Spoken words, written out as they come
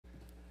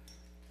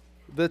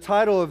The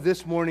title of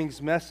this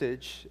morning's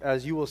message,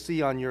 as you will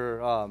see on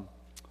your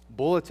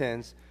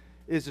bulletins,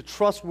 is a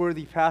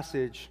trustworthy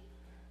passage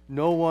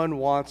no one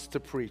wants to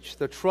preach.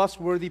 The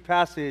trustworthy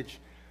passage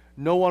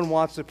no one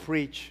wants to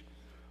preach.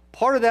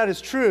 Part of that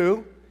is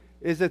true,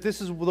 is that this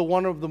is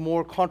one of the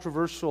more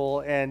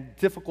controversial and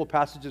difficult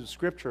passages of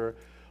Scripture,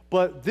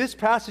 but this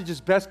passage is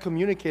best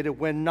communicated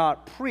when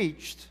not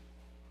preached,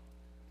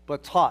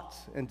 but taught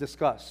and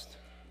discussed.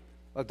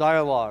 A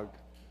dialogue,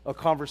 a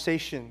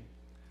conversation.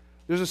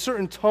 There's a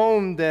certain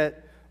tone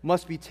that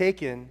must be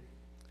taken,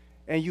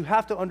 and you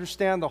have to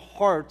understand the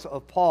heart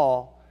of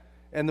Paul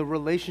and the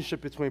relationship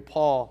between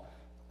Paul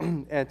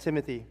and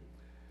Timothy.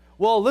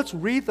 Well, let's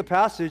read the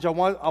passage. I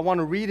want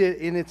to read it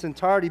in its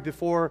entirety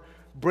before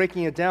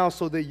breaking it down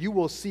so that you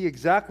will see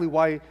exactly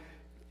why,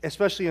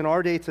 especially in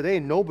our day today,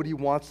 nobody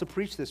wants to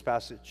preach this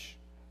passage.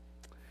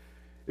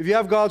 If you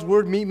have God's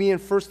Word, meet me in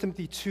 1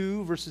 Timothy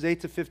 2, verses 8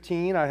 to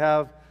 15. I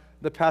have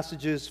the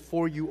passages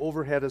for you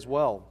overhead as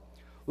well.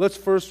 Let's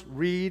first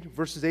read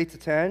verses 8 to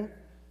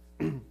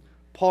 10.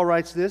 Paul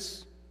writes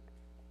this: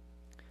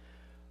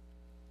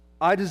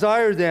 I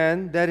desire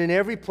then that in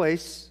every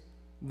place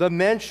the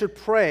men should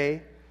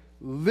pray,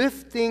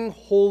 lifting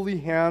holy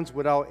hands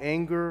without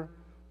anger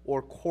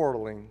or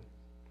quarreling.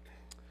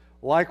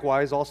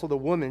 Likewise, also the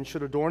women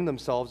should adorn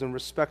themselves in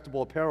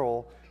respectable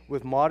apparel,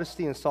 with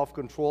modesty and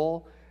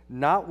self-control,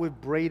 not with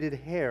braided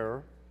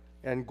hair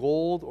and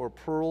gold or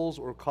pearls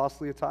or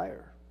costly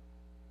attire,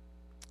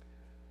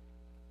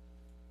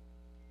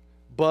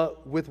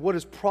 but with what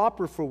is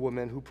proper for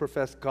women who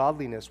profess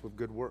godliness with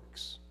good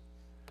works.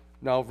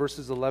 Now,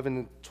 verses 11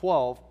 and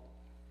 12.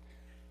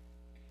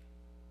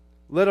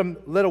 Let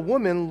a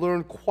woman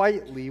learn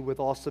quietly with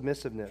all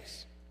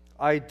submissiveness.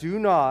 I do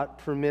not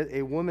permit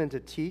a woman to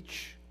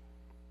teach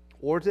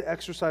or to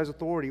exercise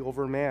authority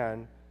over a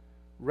man.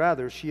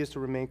 Rather, she is to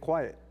remain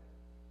quiet.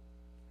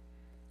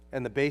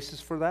 And the basis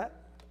for that?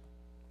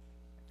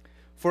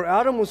 For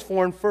Adam was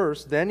formed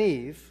first, then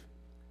Eve.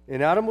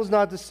 And Adam was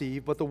not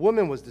deceived, but the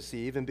woman was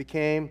deceived and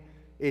became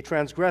a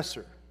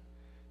transgressor.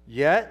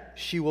 Yet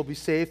she will be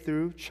saved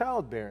through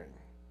childbearing,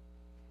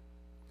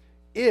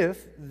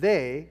 if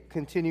they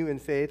continue in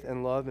faith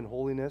and love and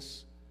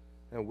holiness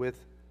and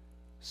with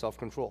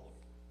self-control.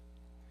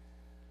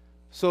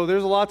 So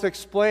there's a lot to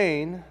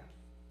explain,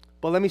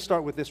 but let me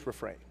start with this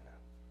refrain.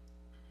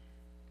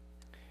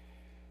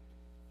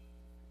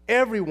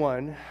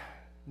 Everyone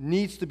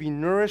needs to be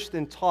nourished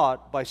and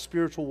taught by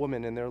spiritual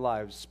women in their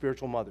lives,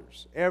 spiritual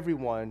mothers.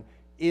 Everyone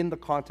in the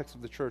context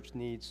of the church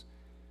needs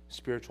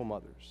spiritual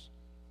mothers.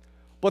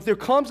 But there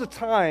comes a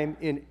time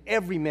in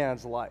every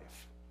man's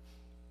life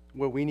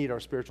where we need our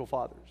spiritual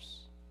fathers.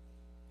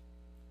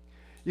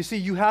 You see,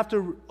 you have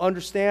to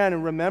understand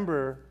and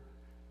remember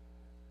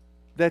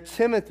that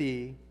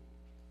Timothy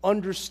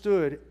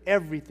understood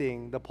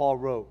everything that Paul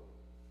wrote.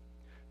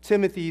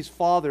 Timothy's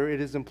father,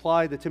 it is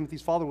implied that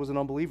Timothy's father was an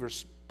unbeliever.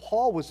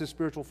 Paul was his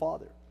spiritual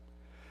father.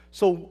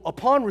 So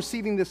upon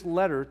receiving this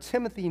letter,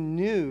 Timothy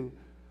knew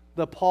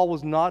that Paul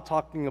was not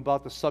talking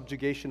about the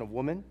subjugation of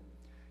women.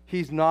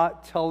 He's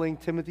not telling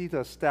Timothy to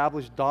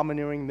establish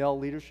domineering male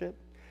leadership.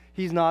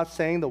 He's not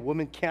saying the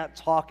woman can't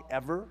talk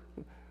ever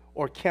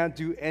or can't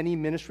do any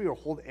ministry or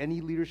hold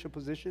any leadership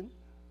position.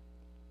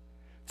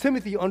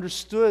 Timothy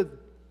understood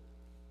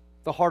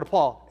the heart of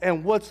Paul.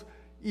 And what's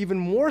even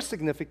more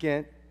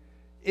significant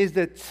is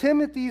that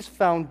Timothy's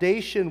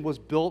foundation was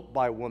built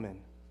by women.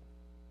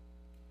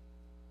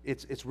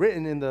 It's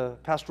written in the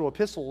pastoral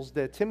epistles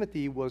that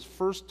Timothy was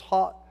first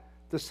taught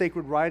the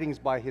sacred writings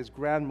by his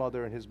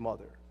grandmother and his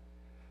mother.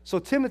 So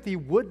Timothy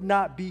would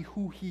not be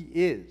who he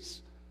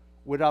is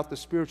without the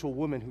spiritual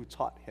woman who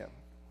taught him.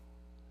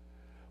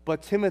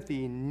 But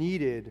Timothy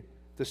needed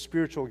the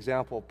spiritual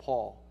example of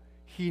Paul.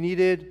 He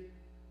needed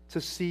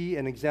to see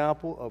an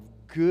example of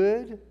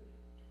good,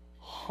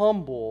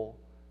 humble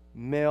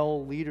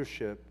male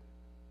leadership.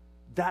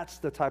 That's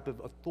the type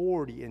of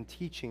authority and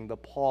teaching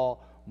that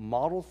Paul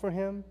modeled for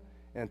him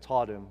and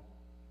taught him.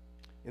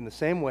 In the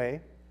same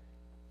way,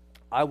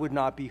 I would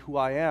not be who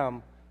I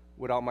am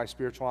without my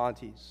spiritual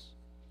aunties.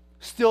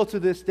 Still to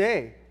this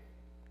day,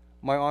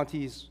 my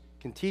aunties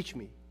can teach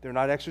me. They're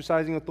not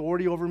exercising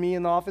authority over me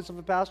in the office of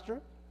a pastor,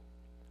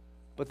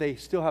 but they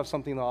still have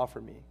something to offer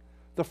me.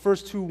 The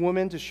first two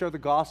women to share the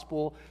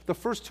gospel, the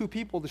first two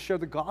people to share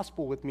the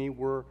gospel with me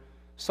were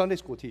Sunday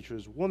school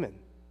teachers, women.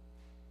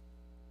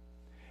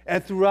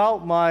 And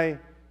throughout my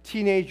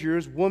teenage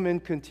years, women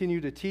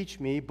continued to teach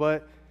me,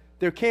 but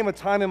there came a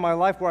time in my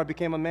life where I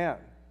became a man.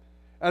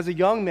 As a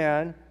young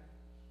man,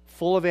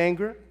 full of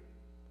anger,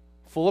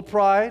 full of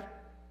pride,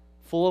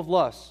 full of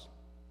lust.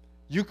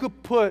 You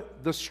could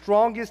put the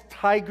strongest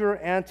tiger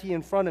auntie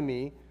in front of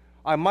me.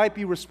 I might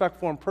be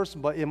respectful in person,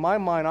 but in my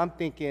mind, I'm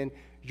thinking,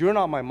 you're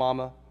not my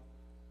mama.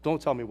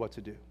 Don't tell me what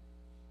to do.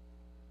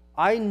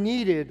 I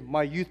needed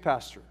my youth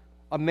pastor,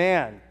 a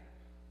man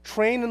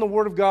trained in the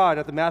Word of God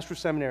at the Master's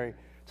Seminary,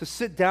 to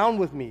sit down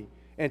with me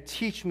and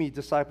teach me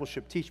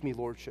discipleship, teach me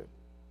lordship.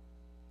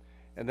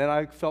 And then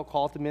I felt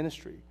called to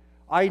ministry.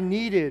 I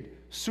needed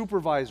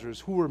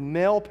supervisors who were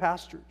male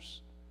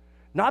pastors.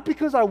 Not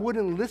because I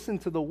wouldn't listen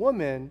to the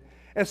woman.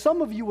 And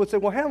some of you would say,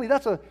 well, Hanley,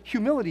 that's a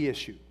humility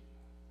issue.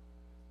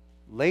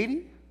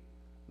 Lady,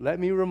 let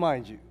me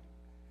remind you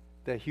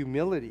that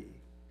humility,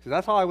 because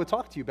that's how I would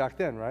talk to you back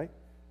then, right?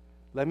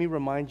 Let me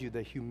remind you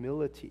that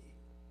humility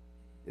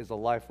is a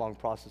lifelong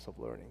process of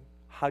learning.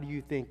 How do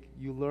you think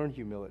you learn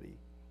humility?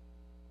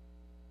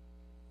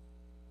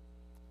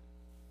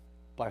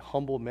 By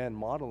humble men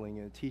modeling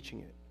and teaching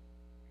it.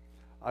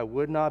 I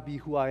would not be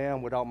who I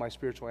am without my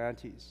spiritual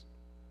aunties.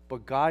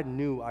 But God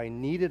knew I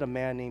needed a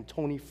man named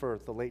Tony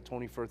Firth, the late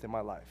Tony Firth, in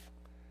my life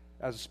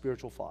as a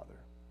spiritual father.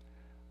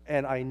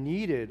 And I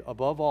needed,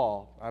 above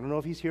all, I don't know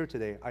if he's here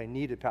today, I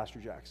needed Pastor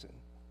Jackson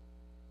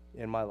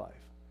in my life.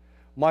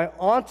 My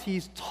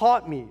aunties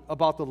taught me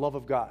about the love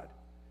of God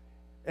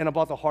and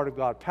about the heart of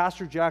God.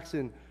 Pastor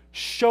Jackson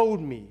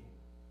showed me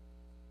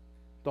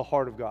the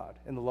heart of God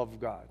and the love of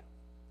God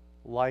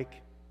like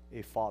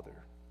a father.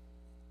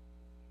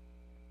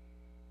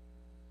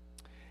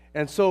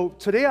 And so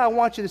today I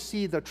want you to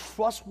see the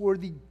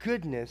trustworthy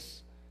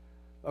goodness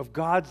of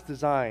God's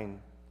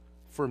design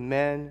for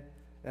men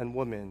and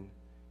women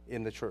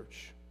in the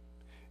church.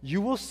 You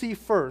will see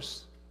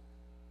first,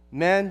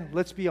 men,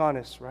 let's be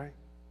honest, right?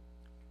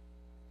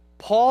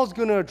 Paul's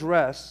going to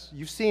address,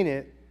 you've seen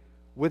it,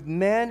 with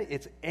men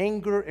it's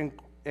anger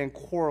and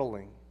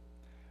quarreling.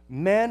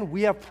 Men,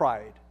 we have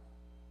pride.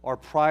 Our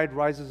pride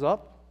rises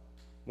up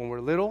when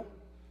we're little.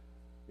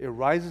 It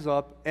rises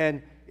up,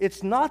 and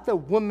it's not that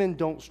women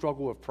don't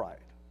struggle with pride.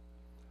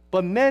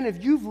 But men,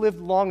 if you've lived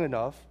long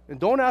enough, and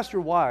don't ask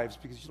your wives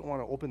because you don't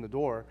want to open the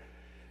door,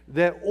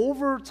 that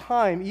over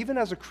time, even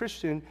as a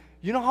Christian,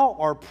 you know how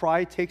our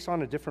pride takes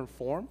on a different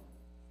form?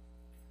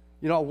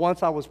 You know,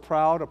 once I was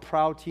proud, a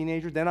proud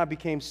teenager, then I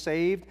became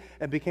saved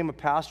and became a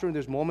pastor, and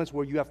there's moments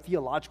where you have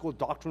theological,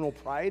 doctrinal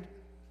pride,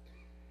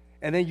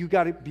 and then you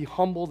got to be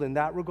humbled in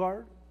that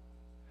regard,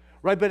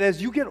 right? But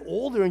as you get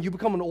older and you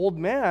become an old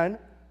man,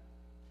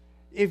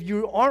 if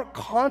you aren't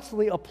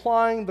constantly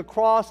applying the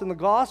cross and the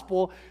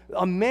gospel,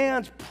 a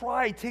man's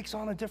pride takes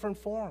on a different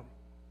form.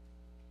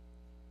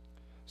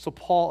 So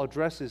Paul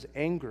addresses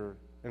anger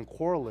and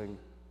quarreling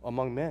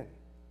among men.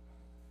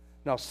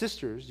 Now,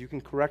 sisters, you can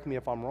correct me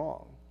if I'm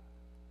wrong,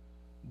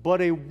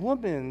 but a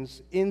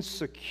woman's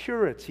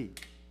insecurity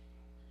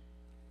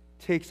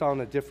takes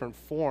on a different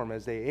form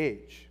as they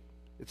age.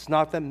 It's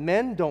not that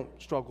men don't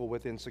struggle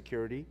with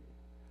insecurity,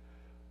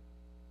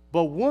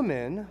 but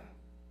women,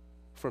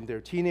 from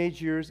their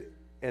teenage years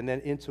and then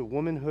into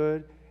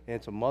womanhood and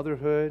into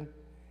motherhood,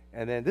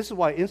 and then this is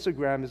why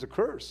Instagram is a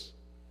curse,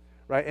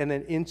 right? And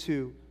then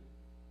into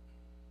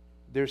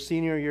their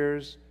senior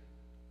years,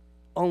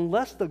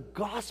 unless the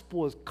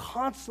gospel is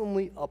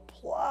constantly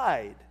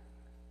applied,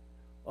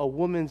 a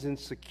woman's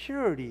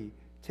insecurity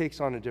takes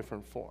on a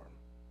different form.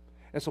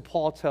 And so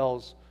Paul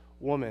tells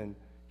women,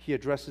 he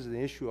addresses the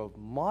issue of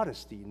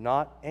modesty,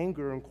 not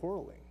anger and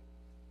quarreling.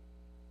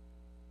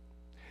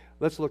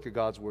 Let's look at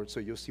God's word so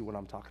you'll see what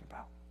I'm talking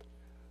about.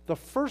 The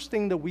first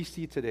thing that we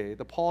see today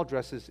that Paul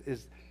addresses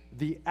is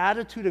the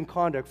attitude and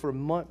conduct for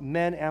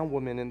men and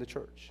women in the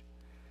church.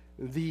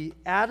 The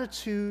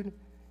attitude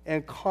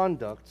and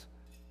conduct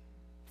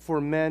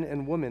for men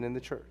and women in the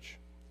church.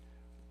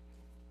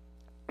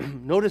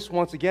 Notice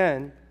once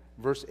again,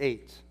 verse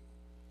 8.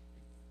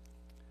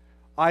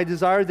 I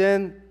desire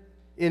then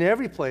in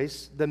every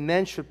place that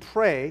men should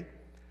pray,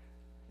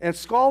 and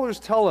scholars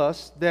tell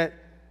us that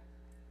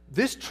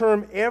this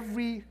term,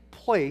 every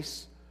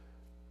place,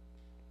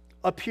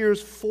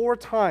 appears 4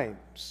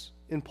 times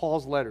in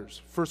Paul's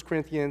letters. 1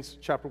 Corinthians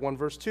chapter 1,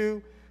 verse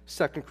 2,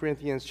 2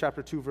 Corinthians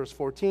chapter 2, verse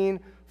 14,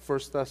 1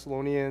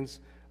 Thessalonians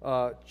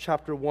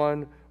chapter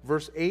 1,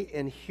 verse 8,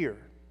 and here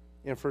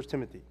in 1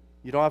 Timothy.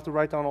 You don't have to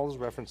write down all those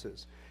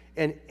references.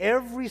 And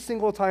every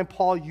single time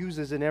Paul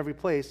uses in every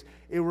place,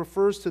 it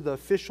refers to the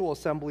official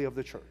assembly of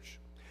the church.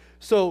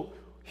 So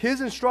his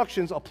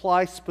instructions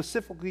apply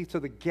specifically to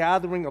the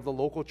gathering of the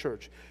local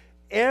church.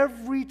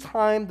 Every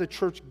time the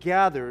church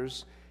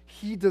gathers,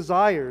 he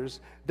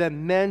desires that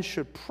men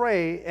should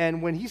pray.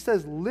 And when he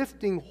says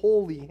lifting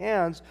holy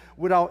hands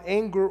without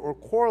anger or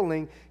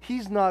quarreling,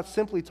 he's not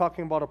simply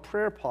talking about a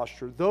prayer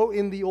posture. Though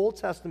in the Old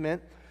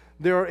Testament,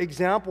 there are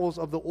examples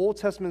of the Old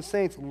Testament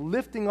saints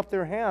lifting up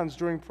their hands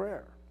during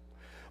prayer.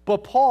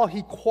 But Paul,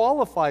 he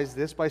qualifies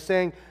this by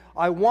saying,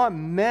 I want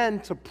men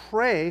to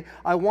pray.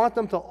 I want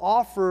them to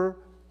offer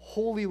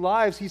holy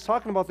lives. He's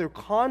talking about their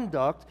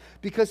conduct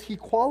because he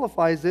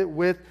qualifies it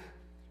with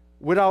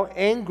without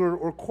anger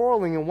or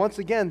quarreling. And once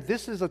again,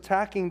 this is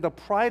attacking the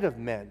pride of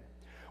men.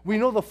 We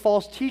know the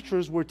false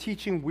teachers were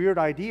teaching weird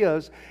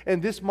ideas,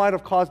 and this might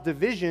have caused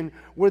division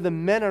where the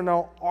men are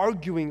now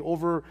arguing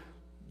over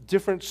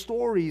different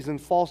stories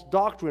and false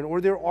doctrine, or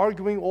they're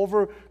arguing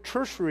over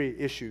tertiary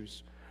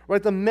issues.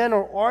 Right? The men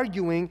are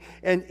arguing,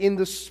 and in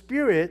the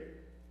spirit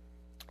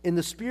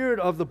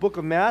of the book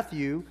of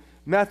Matthew,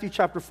 Matthew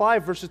chapter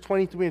 5, verses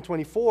 23 and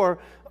 24,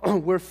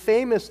 where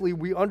famously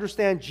we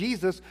understand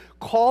Jesus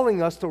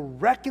calling us to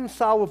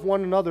reconcile with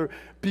one another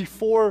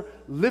before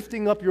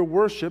lifting up your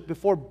worship,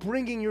 before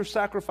bringing your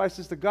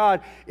sacrifices to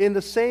God. In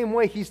the same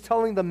way, he's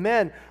telling the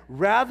men,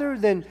 rather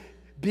than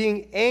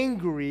being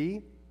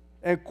angry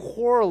and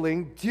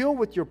quarreling, deal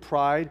with your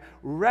pride,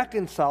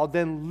 reconcile,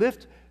 then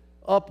lift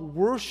up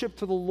worship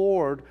to the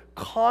Lord,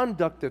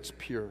 conduct that's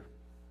pure.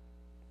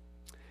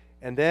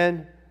 And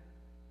then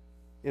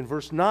in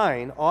verse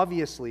 9,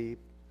 obviously,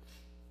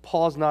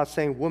 Paul's not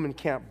saying women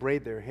can't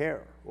braid their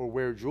hair or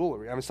wear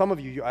jewelry. I mean, some of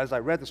you, as I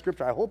read the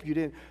scripture, I hope you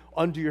didn't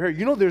undo your hair.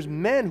 You know there's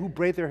men who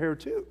braid their hair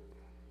too,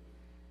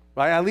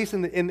 right? At least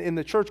in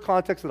the church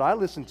context that I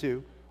listen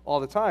to all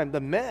the time,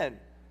 the men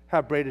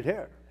have braided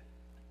hair.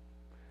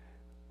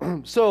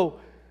 So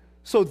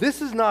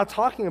this is not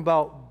talking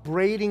about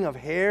braiding of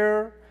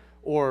hair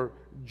or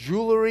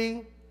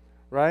jewelry,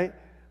 right?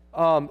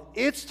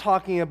 It's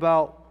talking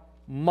about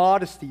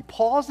modesty.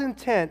 Paul's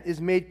intent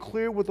is made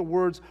clear with the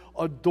words,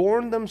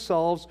 adorn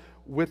themselves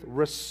with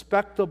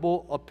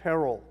respectable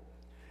apparel,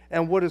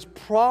 and what is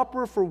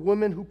proper for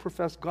women who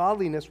profess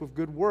godliness with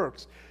good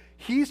works.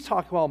 He's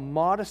talking about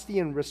modesty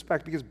and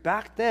respect, because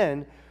back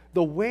then,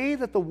 the way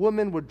that the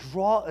women would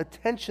draw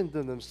attention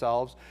to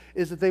themselves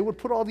is that they would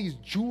put all these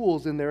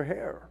jewels in their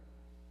hair.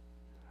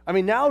 I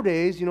mean,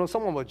 nowadays,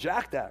 someone will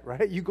jack that,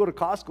 right? You go to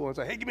Costco and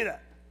say, hey, give me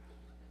that.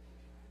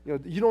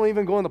 You don't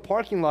even go in the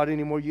parking lot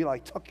anymore. You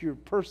like tuck your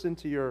purse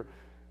into your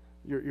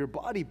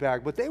body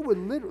bag. But they would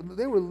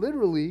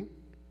literally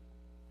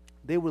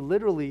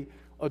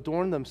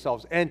adorn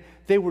themselves, and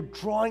they were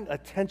drawing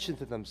attention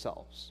to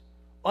themselves,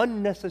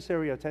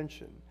 unnecessary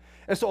attention.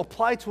 And so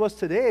applied to us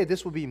today,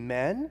 this would be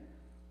men.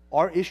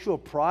 Our issue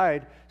of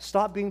pride,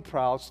 stop being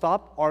proud,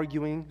 stop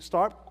arguing,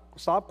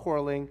 stop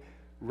quarreling,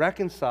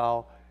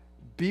 reconcile,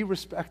 be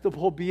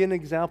respectable, be an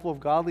example of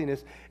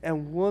godliness.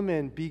 And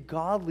women, be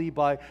godly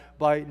by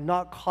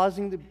not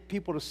causing the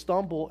people to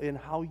stumble in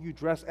how you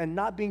dress and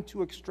not being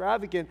too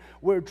extravagant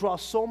where it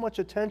draws so much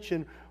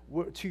attention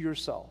to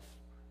yourself,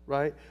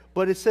 right?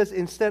 But it says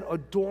instead,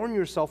 adorn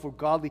yourself with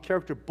godly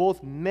character.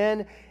 Both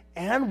men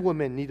and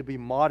women need to be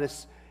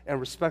modest and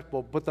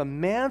respectable, but the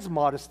man's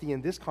modesty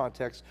in this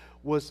context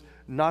was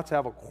not to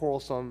have a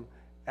quarrelsome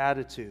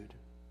attitude.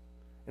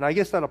 And I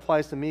guess that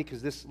applies to me,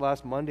 because this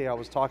last Monday I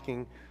was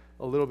talking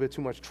a little bit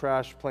too much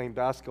trash playing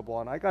basketball,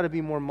 and I got to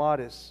be more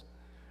modest,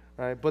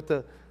 right? But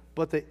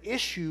the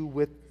issue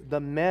with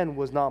the men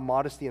was not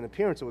modesty in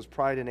appearance, it was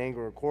pride and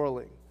anger and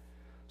quarreling.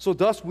 So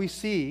thus we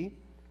see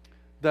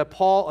that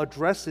Paul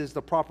addresses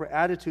the proper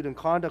attitude and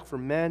conduct for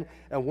men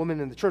and women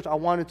in the church. I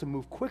wanted to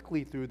move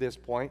quickly through this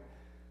point,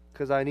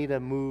 because I need to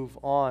move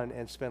on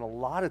and spend a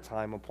lot of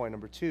time on point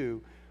number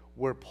 2,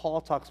 where Paul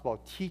talks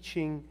about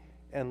teaching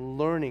and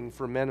learning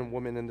for men and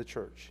women in the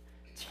church.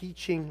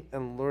 Teaching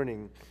and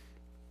learning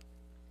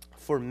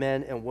for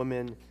men and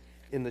women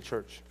in the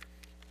church.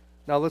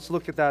 Now let's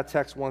look at that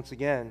text once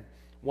again.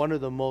 One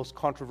of the most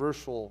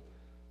controversial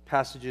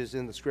passages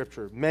in the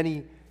scripture.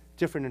 Many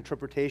different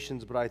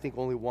interpretations, but I think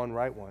only one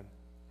right one,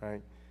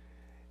 right?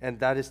 And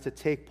that is to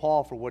take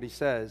Paul for what he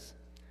says.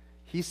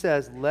 He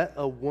says, let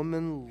a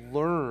woman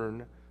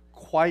learn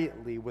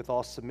quietly with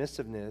all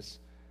submissiveness.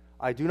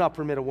 I do not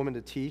permit a woman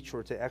to teach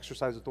or to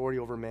exercise authority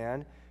over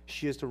man.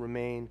 She is to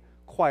remain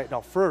quiet.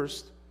 Now,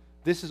 first,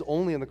 this is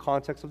only in the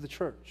context of the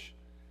church.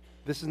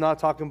 This is not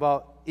talking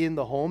about in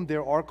the home.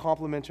 There are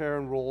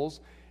complementary roles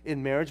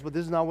in marriage, but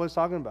this is not what it's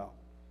talking about,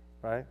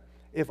 right?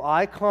 If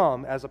I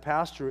come as a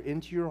pastor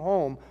into your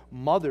home,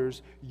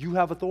 mothers, you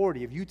have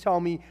authority. If you tell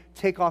me,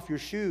 take off your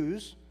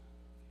shoes,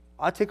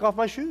 I take off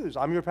my shoes.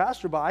 I'm your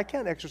pastor, but I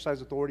can't exercise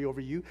authority over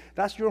you.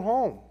 That's your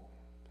home.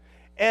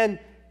 And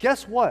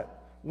guess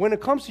what? When it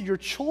comes to your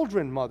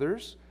children,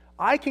 mothers,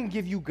 I can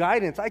give you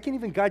guidance. I can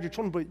even guide your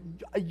children,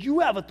 but you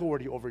have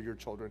authority over your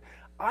children.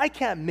 I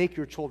can't make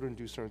your children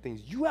do certain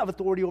things. You have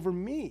authority over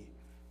me.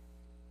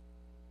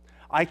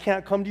 I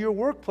can't come to your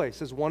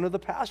workplace as one of the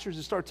pastors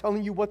and start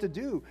telling you what to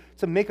do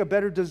to make a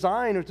better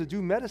design or to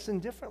do medicine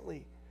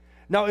differently.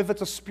 Now, if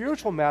it's a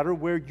spiritual matter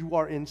where you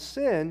are in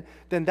sin,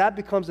 then that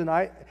becomes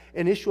an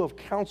issue of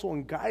counsel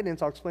and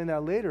guidance. I'll explain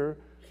that later.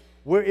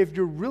 Where if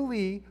you're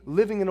really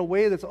living in a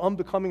way that's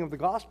unbecoming of the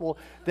gospel,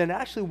 then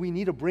actually we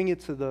need to bring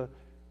it to the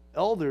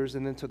elders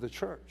and then to the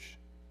church.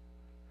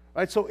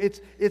 Right? So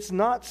it's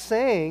not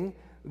saying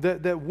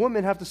that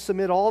women have to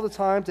submit all the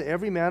time to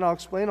every man. I'll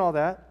explain all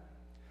that.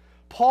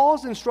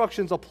 Paul's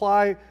instructions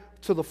apply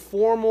to the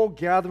formal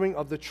gathering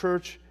of the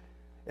church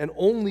and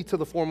only to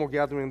the formal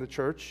gathering of the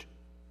church.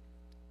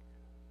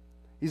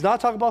 He's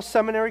not talking about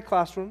seminary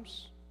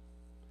classrooms.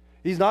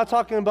 He's not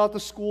talking about the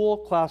school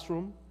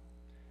classroom.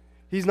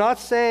 He's not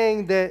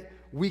saying that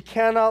we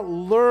cannot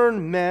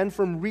learn men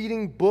from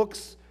reading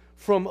books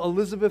from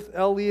Elizabeth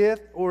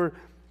Elliot or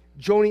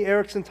Joni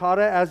Eareckson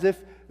Tada as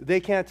if they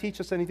can't teach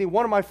us anything.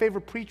 One of my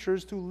favorite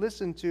preachers to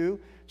listen to,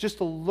 just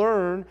to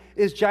learn,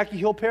 is Jackie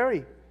Hill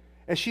Perry.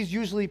 And she's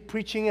usually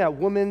preaching at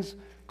women's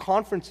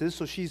conferences,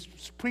 so she's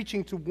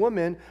preaching to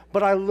women,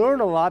 but I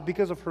learn a lot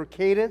because of her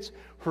cadence,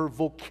 her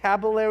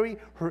vocabulary,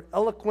 her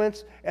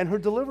eloquence, and her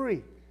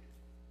delivery.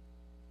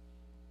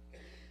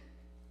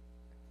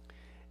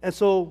 And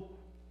so,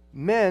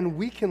 men,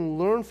 we can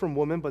learn from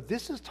women, but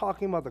this is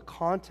talking about the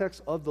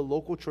context of the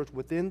local church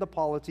within the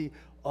polity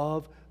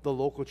of the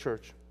local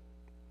church.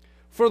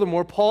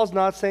 Furthermore, Paul's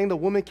not saying that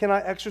women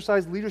cannot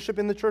exercise leadership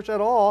in the church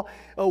at all.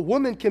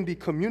 Women can be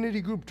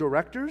community group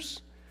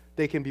directors.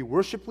 They can be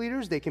worship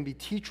leaders. They can be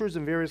teachers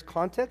in various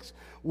contexts.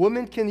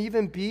 Women can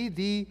even be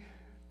the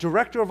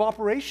director of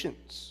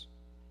operations.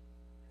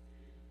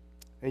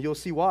 And you'll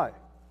see why,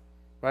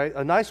 right?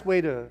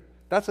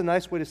 That's a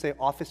nice way to say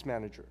office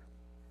manager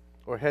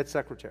or head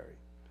secretary.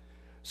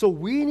 So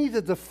we need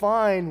to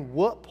define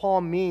what Paul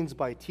means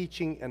by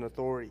teaching and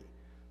authority.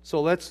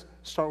 So let's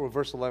start with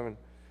verse 11.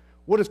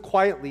 What does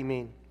quietly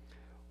mean?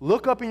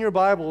 Look up in your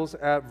Bibles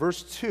at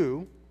verse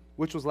 2,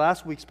 which was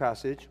last week's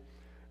passage.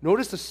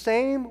 Notice the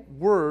same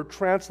word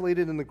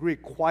translated in the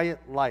Greek, quiet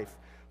life.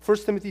 1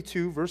 Timothy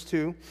 2, verse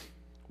 2,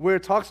 where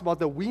it talks about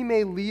that we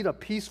may lead a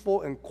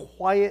peaceful and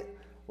quiet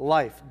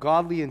life,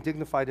 godly and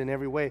dignified in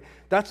every way.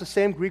 That's the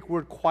same Greek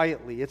word,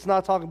 quietly. It's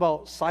not talking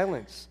about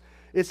silence.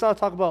 It's not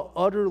talking about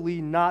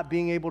utterly not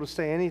being able to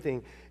say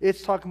anything.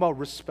 It's talking about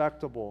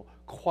respectable,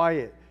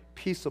 quiet,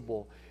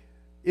 peaceable.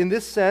 In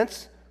this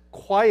sense,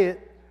 quiet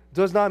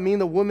does not mean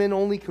the women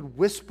only could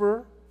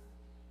whisper,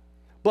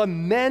 but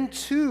men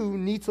too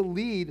need to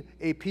lead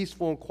a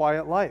peaceful and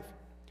quiet life.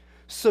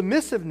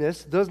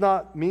 Submissiveness does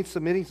not mean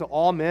submitting to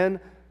all men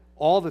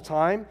all the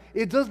time.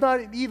 It does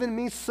not even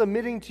mean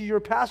submitting to your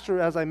pastor,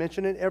 as I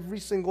mentioned, in every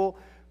single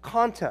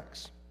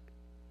context.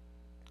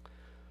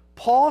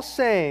 Paul's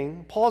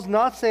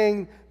not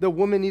saying that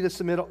women need to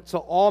submit to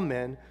all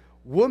men.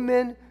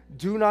 Women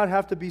do not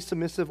have to be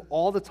submissive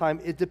all the time.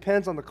 It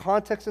depends on the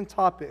context and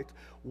topic.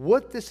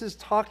 What this is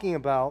talking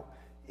about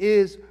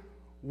is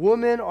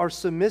women are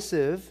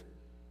submissive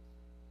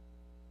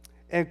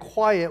and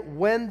quiet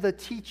when the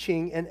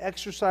teaching and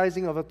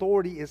exercising of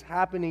authority is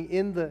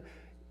happening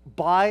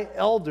by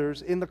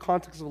elders in the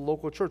context of the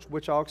local church,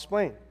 which I'll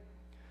explain.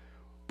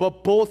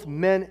 But both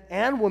men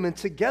and women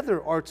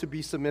together are to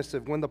be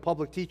submissive when the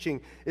public teaching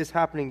is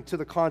happening to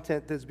the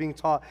content that's being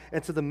taught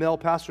and to the male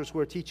pastors who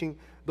are teaching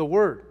the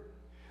word.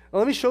 Now,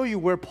 let me show you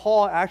where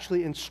Paul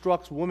actually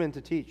instructs women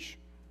to teach.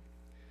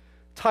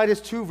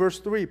 Titus 2, verse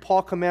 3,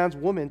 Paul commands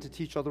women to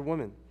teach other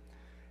women.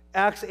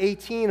 Acts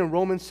 18 and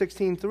Romans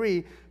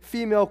 16:3,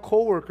 female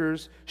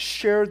co-workers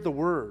shared the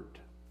word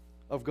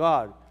of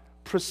God.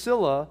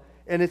 Priscilla,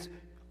 and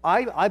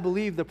I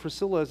believe that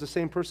Priscilla is the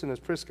same person as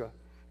Prisca.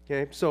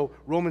 Okay, so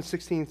Romans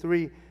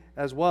 16:3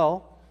 as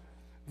well.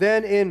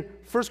 Then in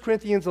 1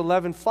 Corinthians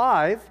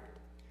 11:5,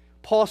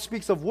 Paul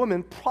speaks of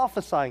women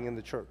prophesying in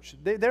the church.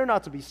 They're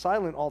not to be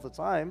silent all the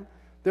time.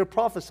 They're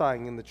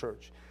prophesying in the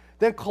church.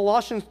 Then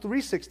Colossians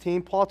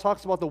 3:16, Paul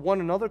talks about the one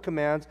another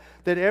commands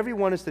that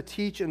everyone is to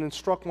teach and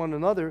instruct one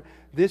another.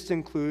 This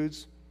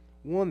includes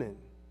women.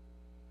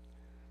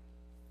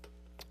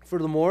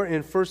 Furthermore,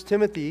 in 1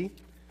 Timothy,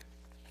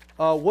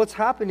 what's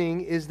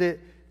happening is that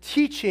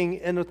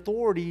teaching and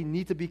authority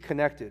need to be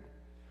connected,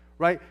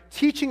 right?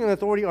 Teaching and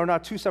authority are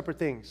not two separate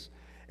things.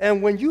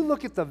 And when you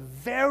look at the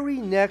very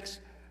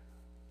next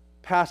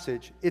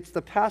passage, it's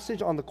the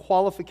passage on the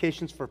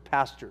qualifications for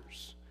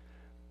pastors.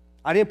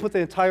 I didn't put the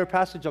entire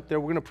passage up there.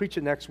 We're going to preach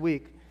it next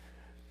week.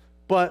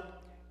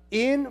 But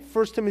in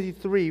 1 Timothy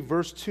 3,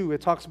 verse 2, it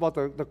talks about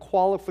the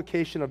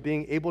qualification of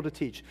being able to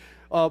teach.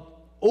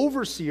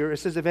 Overseer, it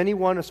says if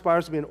anyone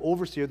aspires to be an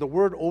overseer, the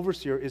word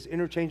overseer is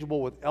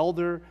interchangeable with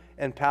elder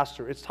and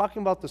pastor. It's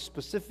talking about the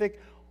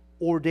specific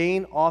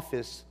ordained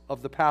office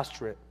of the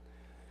pastorate.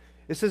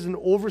 It says an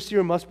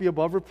overseer must be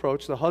above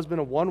reproach, the husband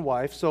of one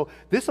wife. So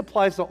this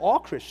applies to all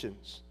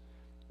Christians.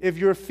 If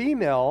you're a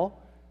female,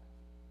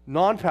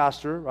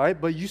 non-pastor, right,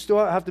 but you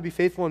still have to be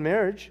faithful in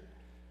marriage.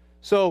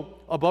 So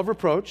above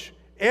reproach.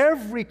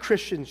 Every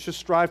Christian should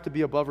strive to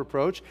be above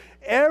reproach.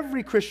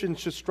 Every Christian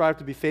should strive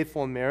to be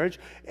faithful in marriage.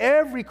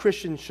 Every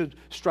Christian should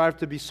strive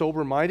to be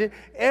sober-minded.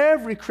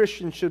 Every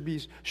Christian should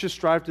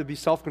strive to be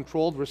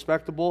self-controlled,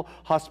 respectable,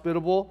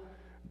 hospitable.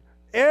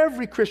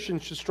 Every Christian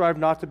should strive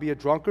not to be a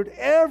drunkard.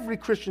 Every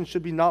Christian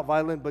should be not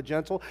violent but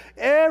gentle.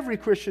 Every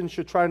Christian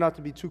should try not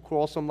to be too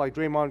quarrelsome like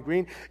Draymond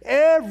Green.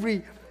 I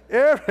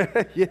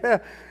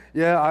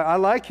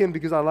like him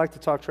because I like to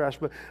talk trash,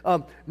 but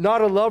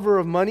not a lover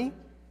of money.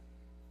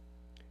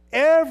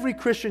 Every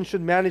Christian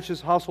should manage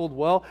his household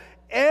well.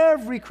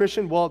 Every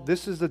Christian, well,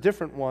 this is a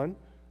different one.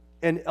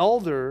 An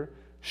elder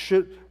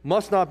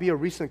must not be a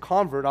recent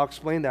convert. I'll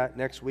explain that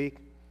next week.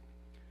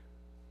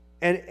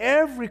 And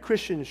every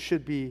Christian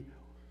should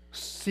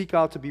seek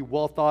out to be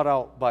well thought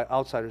out by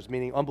outsiders,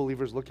 meaning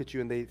unbelievers look at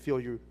you and they feel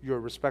you're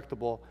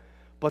respectable.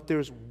 But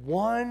there's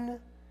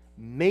one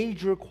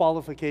major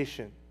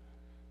qualification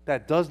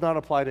that does not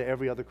apply to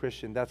every other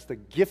Christian. That's the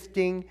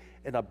gifting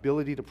and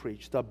ability to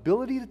preach. The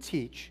ability to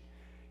teach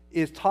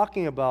is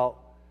talking about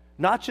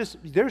not just,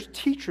 there's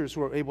teachers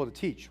who are able to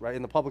teach, right?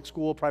 In the public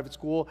school, private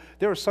school,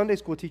 there are Sunday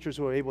school teachers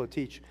who are able to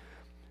teach.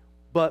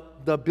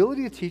 But the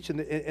ability to teach and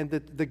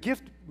the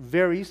gift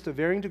varies to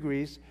varying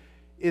degrees,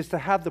 is to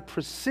have the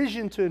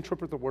precision to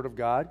interpret the Word of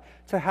God,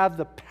 to have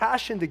the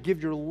passion to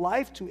give your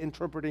life to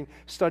interpreting,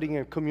 studying,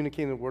 and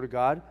communicating the Word of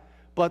God.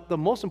 But the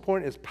most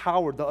important is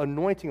power, the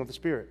anointing of the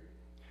Spirit.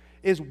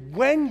 Is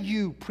when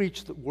you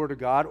preach the Word of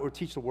God or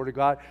teach the Word of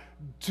God,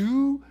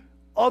 do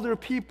other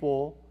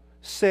people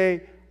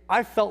say,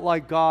 I felt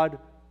like God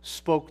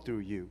spoke through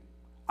you.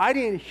 I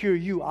didn't hear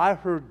you, I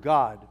heard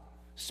God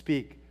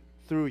speak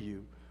through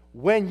you.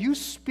 When you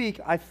speak,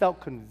 I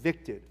felt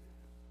convicted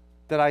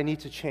that I need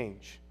to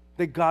change,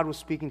 that God was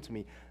speaking to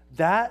me.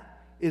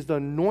 That is the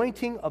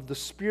anointing of the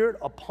Spirit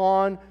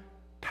upon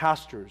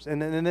pastors.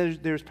 And then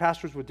there's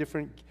pastors with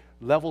different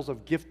levels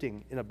of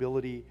gifting and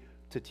ability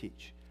to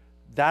teach.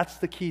 That's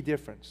the key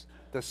difference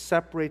that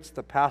separates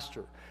the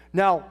pastor.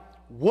 Now,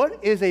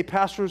 what is a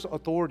pastor's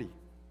authority?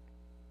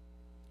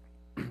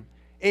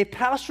 A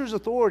pastor's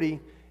authority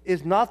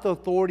is not the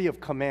authority of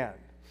command.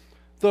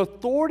 The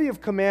authority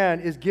of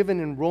command is given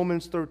in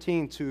Romans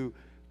 13 to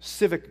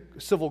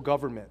civil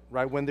government,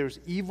 right? When there's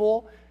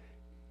evil,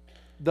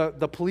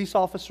 the police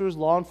officers,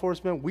 law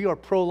enforcement, we are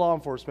pro-law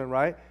enforcement,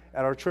 right?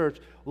 At our church,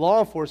 law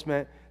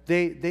enforcement,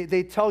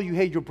 they tell you,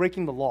 hey, you're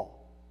breaking the law.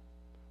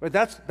 Right?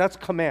 That's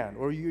command,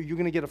 or you're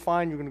going to get a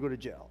fine, you're going to go to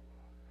jail.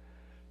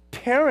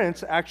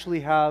 Parents actually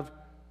have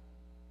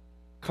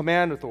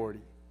command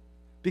authority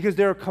because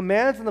there are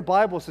commands in the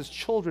Bible that says,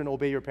 children,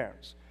 obey your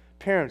parents.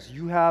 Parents,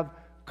 you have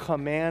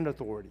command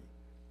authority.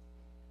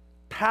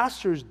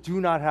 Pastors do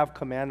not have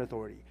command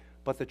authority,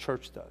 but the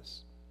church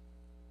does.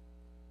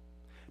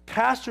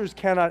 Pastors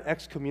cannot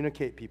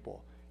excommunicate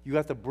people. You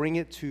have to bring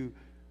it to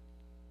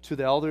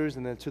the elders,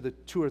 and then to the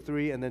 2 or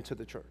 3, and then to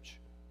the church.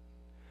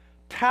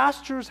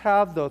 Pastors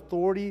have the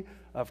authority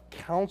of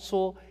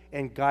counsel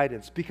and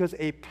guidance because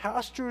a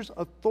pastor's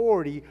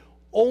authority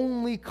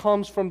only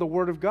comes from the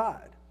Word of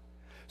God.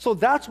 So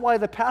that's why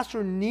the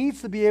pastor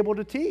needs to be able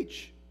to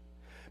teach,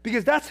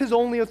 because that's his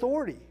only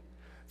authority.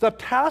 The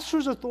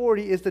pastor's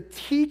authority is to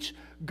teach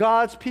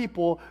God's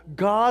people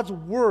God's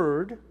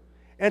Word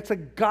and to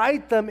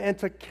guide them and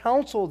to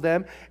counsel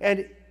them.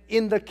 And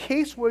in the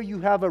case where you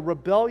have a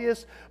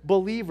rebellious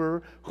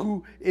believer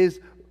who is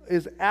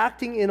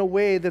acting in a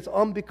way that's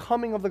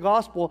unbecoming of the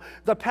gospel,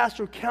 the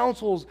pastor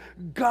counsels,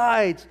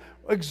 guides,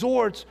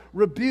 exhorts,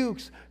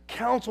 rebukes,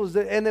 counsels,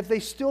 and if they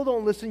still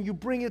don't listen, you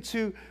bring it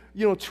to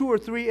 2 or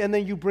 3, and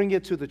then you bring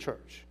it to the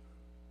church.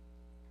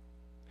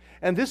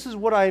 And this is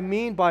what I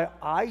mean by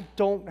I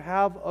don't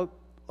have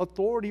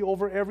authority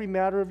over every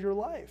matter of your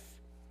life.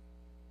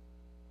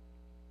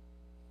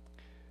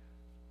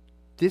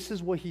 This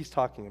is what he's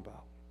talking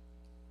about.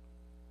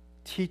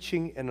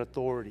 Teaching and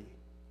authority.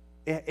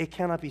 It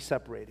cannot be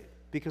separated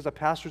because a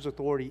pastor's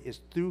authority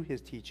is through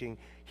his teaching.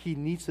 He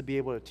needs to be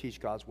able to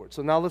teach God's Word.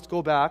 So now let's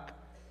go back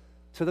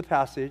to the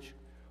passage.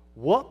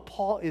 What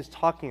Paul is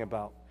talking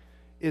about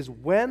is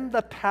when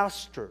the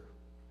pastor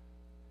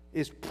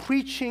is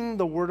preaching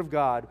the Word of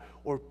God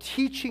or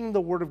teaching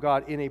the Word of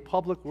God in a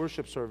public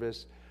worship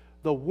service,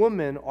 the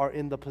women are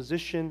in the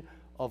position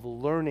of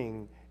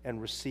learning and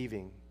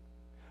receiving.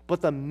 But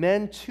the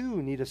men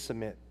too need to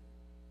submit.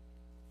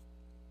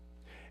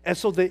 And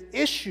so the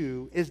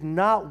issue is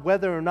not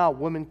whether or not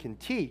women can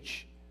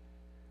teach.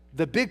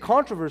 The big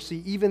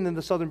controversy, even in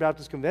the Southern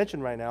Baptist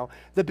Convention right now,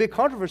 the big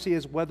controversy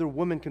is whether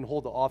women can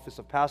hold the office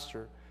of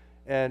pastor.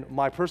 And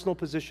my personal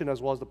position,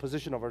 as well as the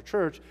position of our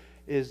church,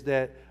 is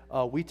that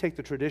we take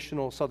the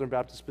traditional Southern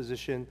Baptist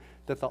position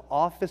that the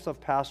office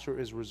of pastor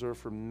is reserved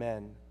for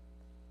men.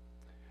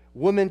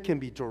 Women can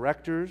be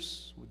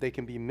directors, they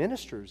can be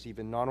ministers,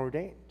 even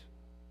non-ordained.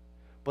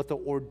 But the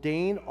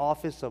ordained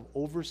office of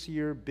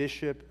overseer,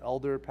 bishop,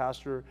 elder,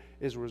 pastor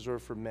is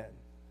reserved for men.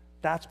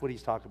 That's what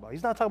he's talking about.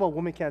 He's not talking about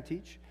women can't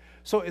teach.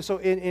 So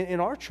in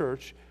our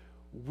church,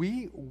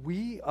 we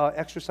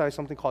exercise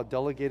something called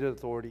delegated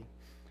authority.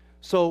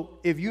 So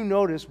if you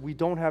notice, we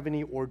don't have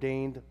any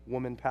ordained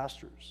women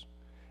pastors.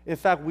 In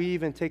fact, we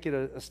even take it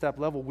a step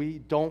level. We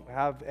don't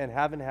have and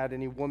haven't had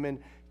any women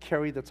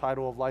carry the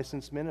title of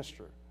licensed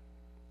minister.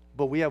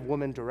 But we have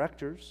women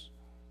directors.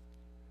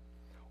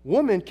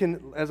 Women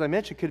can, as I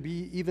mentioned, could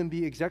even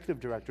be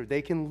executive director.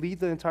 They can lead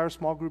the entire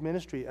small group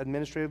ministry,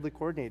 administratively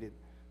coordinated.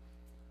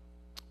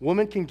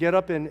 Women can get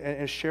up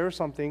and share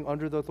something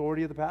under the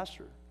authority of the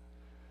pastor.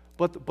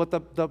 But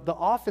the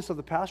office of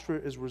the pastor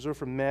is reserved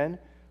for men.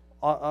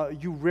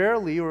 You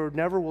rarely or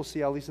never will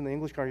see, at least in the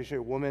English congregation,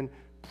 a woman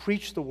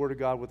preach the Word of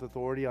God with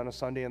authority on a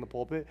Sunday in the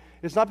pulpit.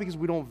 It's not because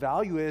we don't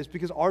value it. It's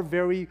because our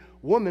very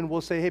woman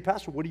will say, hey,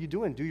 pastor, what are you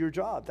doing? Do your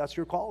job. That's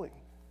your calling.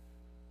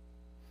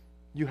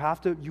 You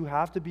have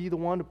to be the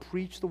one to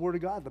preach the Word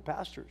of God, the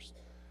pastors.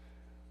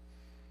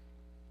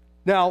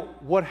 Now,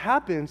 what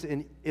happens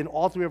in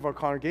all 3 of our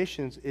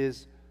congregations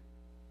is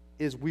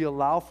we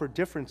allow for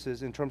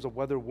differences in terms of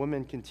whether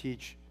women can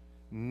teach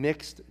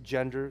mixed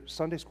gender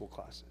Sunday school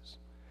classes.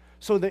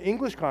 So the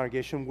English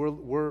congregation,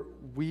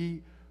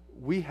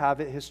 we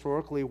have it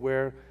historically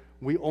where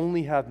we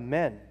only have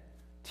men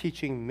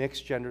teaching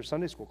mixed gender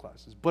Sunday school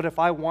classes. But if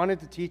I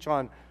wanted to teach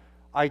on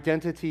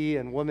identity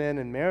and women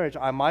and marriage,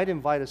 I might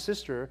invite a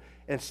sister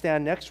and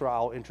stand next to her.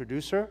 I'll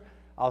introduce her.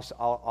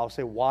 I'll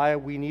say why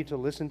we need to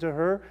listen to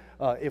her.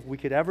 If we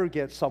could ever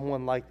get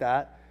someone like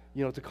that,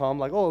 to come,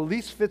 like, oh,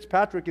 Elise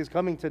Fitzpatrick is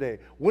coming today.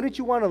 Wouldn't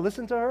you want to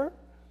listen to her?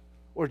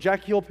 Or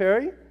Jackie Hill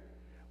Perry?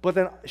 But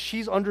then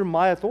she's under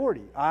my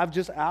authority. I've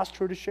just asked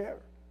her to share.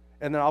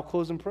 And then I'll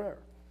close in prayer.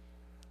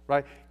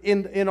 Right?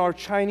 In our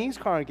Chinese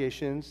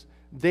congregations,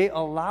 they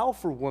allow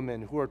for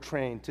women who are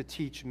trained to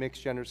teach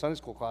mixed gender Sunday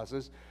school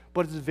classes,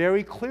 but it's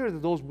very clear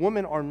that those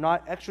women are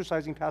not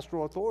exercising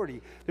pastoral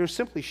authority. They're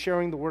simply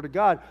sharing the Word of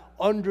God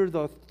under the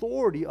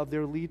authority of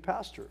their lead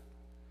pastor.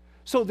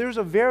 So there's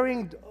a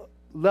varying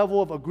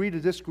level of agree to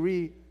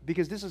disagree,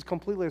 because this is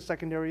completely a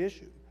secondary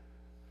issue.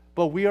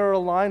 But we are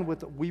aligned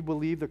with, we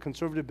believe, the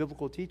conservative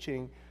biblical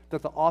teaching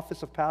that the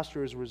office of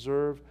pastor is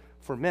reserved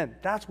for men.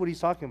 That's what he's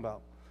talking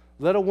about.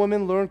 Let a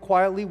woman learn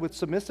quietly with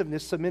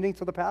submissiveness, submitting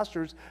to the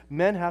pastors.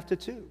 Men have to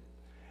too.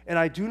 And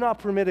I do not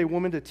permit a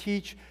woman to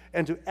teach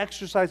and to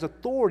exercise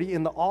authority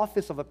in the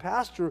office of a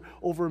pastor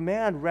over a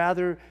man.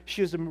 Rather,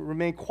 she is to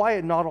remain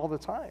quiet, not all the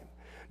time.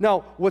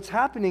 Now, what's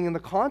happening in the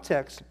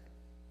context,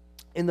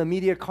 in the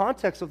immediate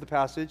context of the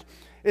passage,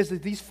 is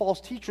that these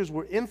false teachers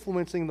were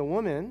influencing the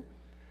women.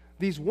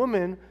 These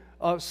women,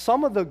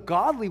 some of the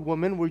godly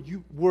women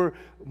were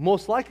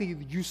most likely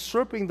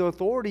usurping the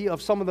authority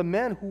of some of the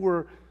men who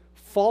were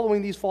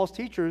following these false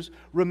teachers.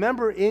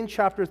 Remember, in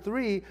chapter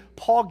 3,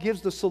 Paul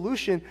gives the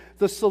solution.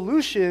 The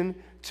solution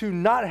to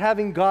not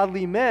having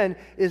godly men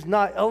is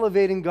not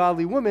elevating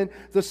godly women.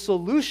 The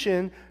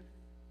solution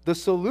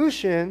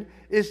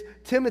is,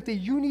 Timothy,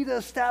 you need to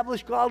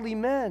establish godly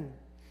men.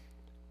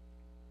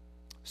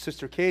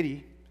 Sister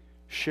Katie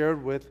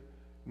shared with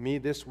me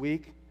this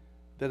week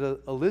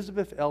that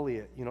Elizabeth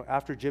Elliot,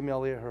 after Jim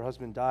Elliot, her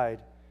husband, died,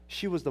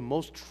 she was the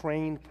most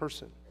trained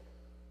person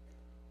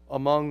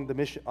among the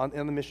mission,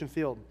 in the mission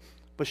field,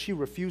 but she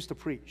refused to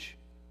preach.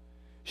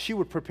 She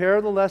would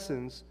prepare the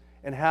lessons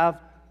and have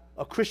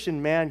a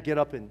Christian man get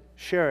up and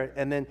share it,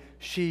 and then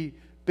she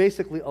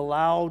basically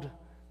allowed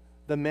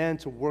the men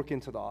to work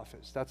into the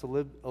office. That's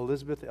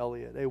Elizabeth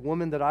Elliot, a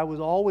woman that I was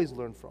always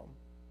learn from.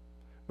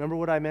 Remember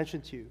what I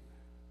mentioned to you.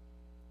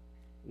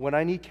 When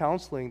I need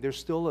counseling, there's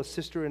still a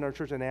sister in our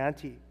church, an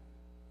auntie,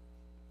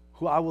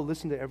 who I will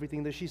listen to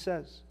everything that she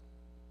says.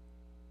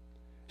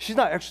 She's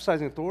not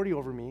exercising authority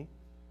over me.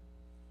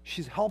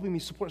 She's helping me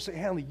support. Say,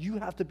 Hanley, you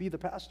have to be the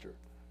pastor.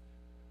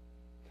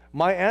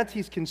 My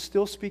aunties can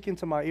still speak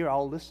into my ear.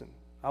 I'll listen.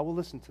 I will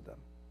listen to them.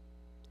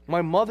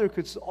 My mother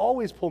could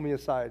always pull me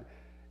aside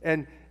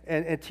and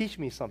teach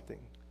me something.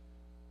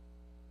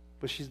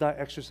 But she's not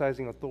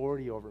exercising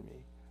authority over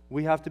me.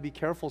 We have to be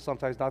careful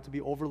sometimes not to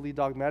be overly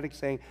dogmatic,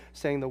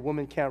 saying the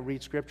woman can't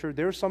read Scripture.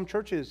 There are some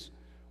churches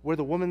where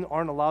the women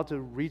aren't allowed to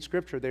read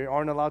Scripture. They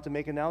aren't allowed to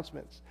make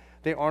announcements.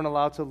 They aren't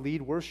allowed to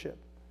lead worship.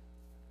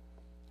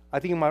 I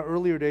think in my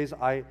earlier days,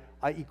 I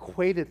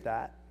equated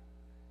that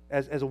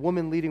as a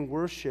woman leading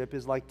worship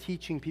is like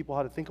teaching people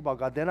how to think about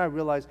God. Then I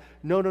realized,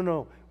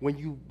 no.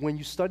 When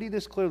you study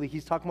this clearly,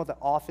 he's talking about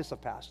the office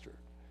of pastor.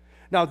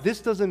 Now,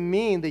 this doesn't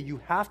mean that you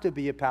have to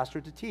be a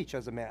pastor to teach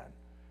as a man.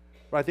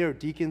 Right? There are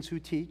deacons who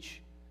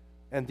teach,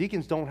 and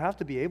deacons don't have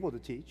to be able to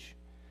teach.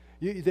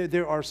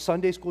 There are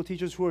Sunday school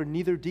teachers who are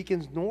neither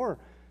deacons nor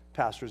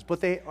pastors,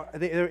 but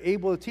they're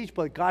able to teach,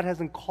 but God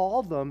hasn't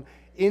called them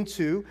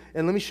into,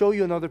 and let me show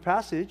you another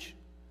passage,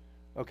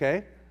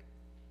 okay?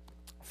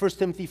 1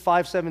 Timothy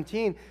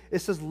 5:17, it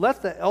says,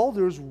 let the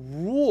elders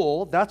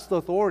rule, that's the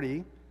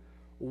authority,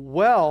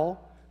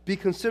 well, be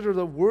considered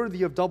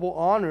worthy of double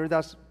honor,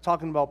 that's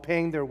talking about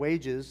paying their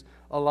wages,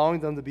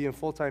 allowing them to be in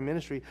full-time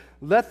ministry.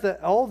 Let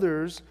the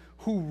elders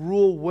who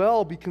rule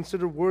well be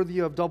considered worthy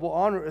of double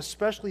honor,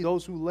 especially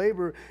those who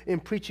labor in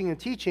preaching and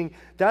teaching.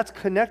 That's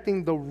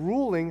connecting the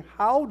ruling.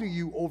 How do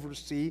you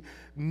oversee?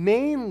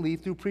 Mainly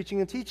through preaching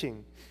and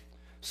teaching.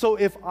 So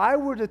if I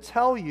were to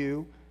tell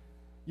you,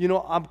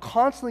 I'm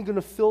constantly going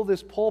to fill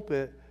this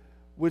pulpit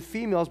with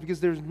females because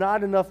there's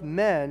not enough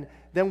men,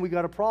 then we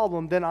got a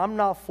problem. Then I'm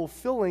not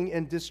fulfilling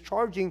and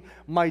discharging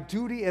my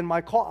duty and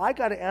my call. I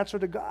got to answer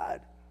to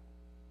God.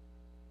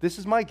 This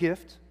is my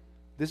gift.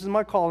 This is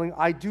my calling.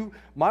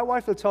 My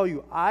wife will tell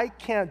you, I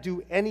can't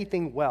do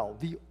anything well.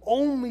 The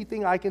only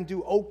thing I can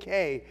do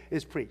okay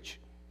is preach.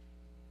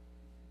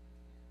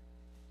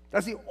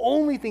 That's the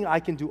only thing I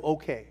can do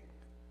okay.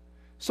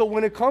 So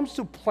when it comes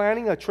to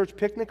planning a church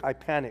picnic, I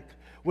panic.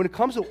 When it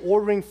comes to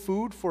ordering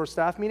food for a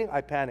staff meeting,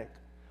 I panic.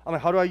 I'm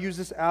like, how do I use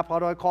this app? How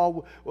do I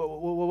call?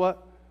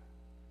 What?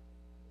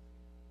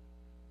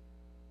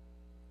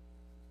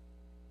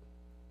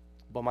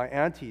 But my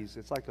aunties,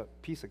 it's like a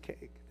piece of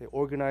cake. They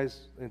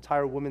organize an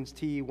entire women's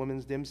tea,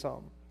 women's dim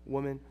sum.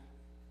 Women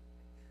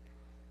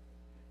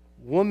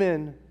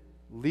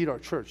lead our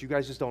church. You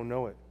guys just don't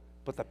know it.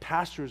 But the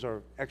pastors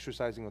are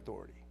exercising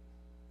authority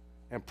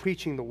and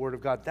preaching the Word of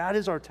God. That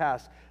is our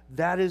task.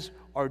 That is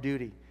our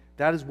duty.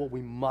 That is what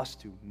we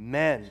must do.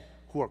 Men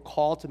who are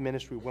called to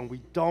ministry, when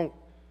we don't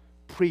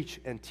preach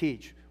and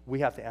teach,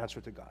 we have to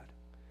answer to God.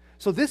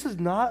 So this is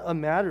not a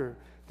matter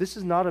This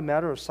is not a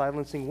matter of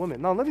silencing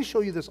women. Now, let me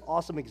show you this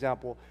awesome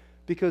example,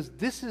 because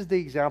this is the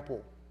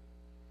example.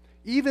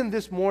 Even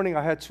this morning,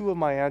 I had two of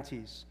my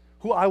aunties,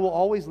 who I will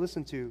always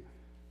listen to,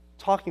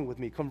 talking with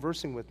me,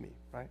 conversing with me,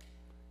 right?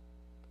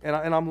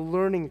 And I'm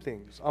learning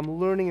things. I'm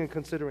learning and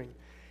considering.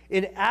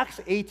 In Acts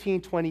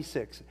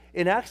 18:26,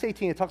 in Acts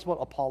 18, it talks about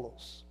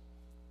Apollos.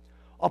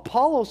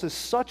 Apollos is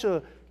such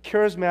a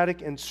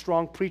charismatic and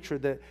strong preacher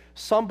that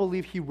some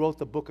believe he wrote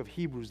the book of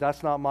Hebrews.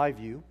 That's not my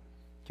view.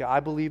 Okay,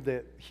 I believe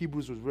that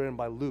Hebrews was written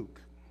by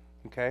Luke.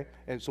 Okay,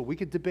 and so we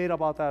could debate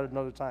about that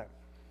another time.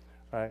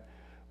 All right,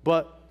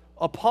 but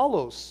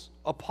Apollos,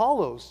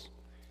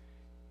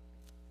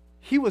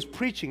 he was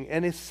preaching,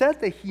 and it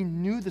said that he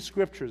knew the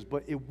scriptures,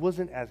 but it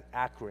wasn't as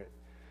accurate.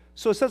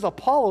 So it says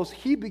Apollos,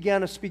 he began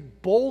to speak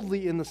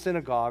boldly in the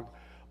synagogue,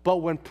 but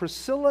when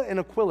Priscilla and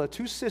Aquila,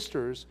 two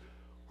sisters,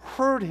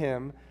 heard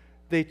him,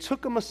 they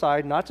took him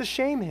aside, not to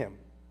shame him.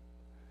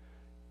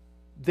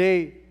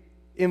 They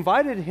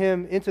invited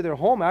him into their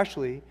home,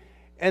 actually,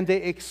 and they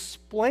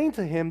explained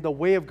to him the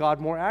way of God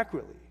more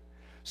accurately.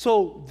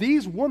 So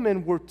these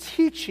women were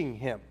teaching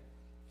him,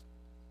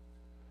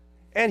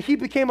 and he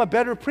became a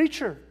better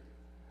preacher.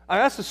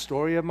 That's the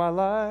story of my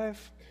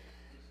life.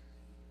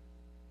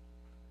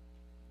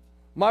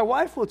 My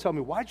wife will tell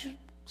me, why'd you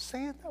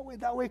say it that way?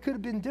 That way it could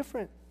have been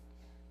different.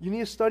 You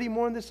need to study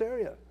more in this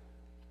area.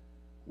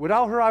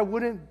 Without her, I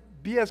wouldn't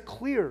be as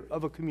clear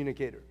of a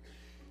communicator.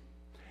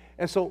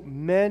 And so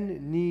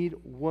men need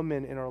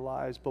women in our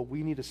lives, but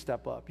we need to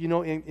step up. You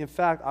know, in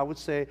fact, I would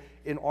say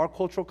in our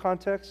cultural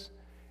context,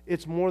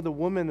 it's more the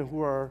women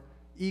who are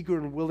eager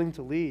and willing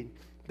to lead.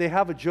 They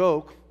have a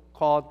joke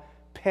called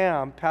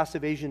Pam,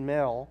 passive Asian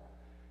male,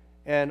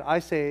 and I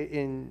say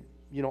in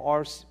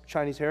our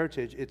Chinese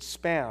heritage, it's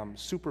spam,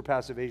 super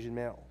passive Asian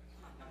male.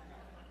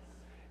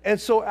 And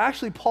so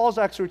actually Paul's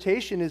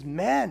exhortation is,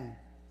 men,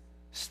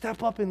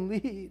 step up and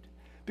lead.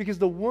 Because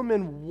the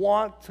women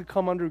want to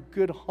come under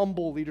good,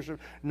 humble leadership,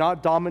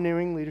 not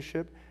domineering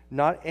leadership,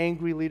 not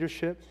angry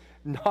leadership,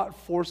 not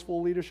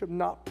forceful leadership,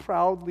 not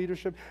proud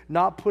leadership,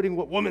 not putting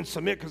what women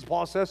submit because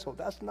Paul says so.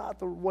 That's not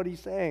what he's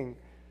saying.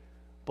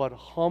 But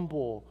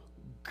humble,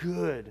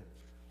 good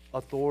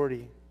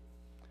authority.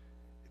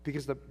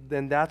 Because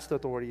then that's the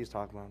authority he's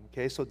talking about.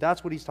 Okay, so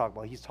that's what he's talking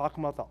about. He's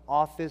talking about the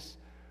office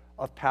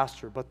of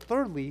pastor. But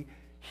thirdly,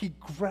 he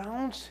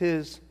grounds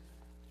his...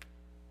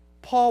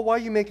 Paul, why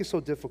you make it so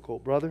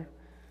difficult, brother?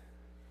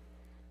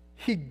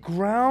 He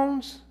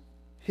grounds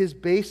his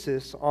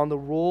basis on the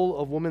role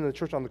of women in the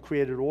church on the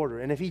created order.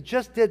 And if he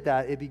just did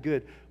that, it'd be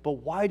good. But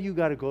why do you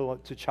got to go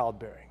to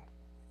childbearing?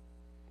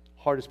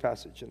 Hardest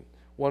passage, and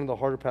one of the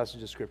harder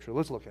passages of Scripture.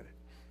 Let's look at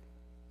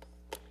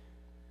it.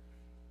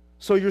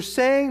 So you're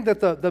saying that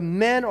the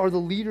men are the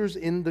leaders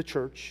in the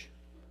church,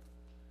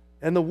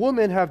 and the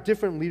women have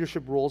different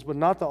leadership roles, but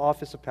not the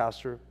office of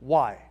pastor.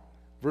 Why?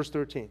 Verse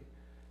 13.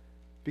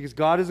 Because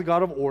God is a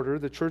God of order,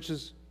 the church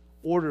is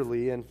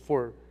orderly, and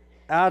for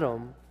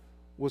Adam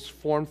was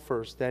formed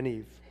first, then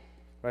Eve.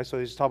 Right? So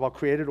he's talking about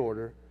created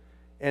order.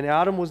 And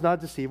Adam was not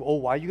deceived. Oh,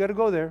 why you got to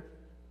go there,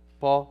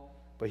 Paul?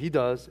 But he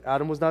does.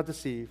 Adam was not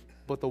deceived.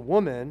 But the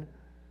woman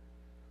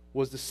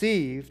was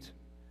deceived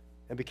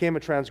and became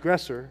a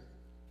transgressor.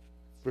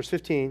 Verse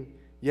 15,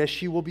 yes,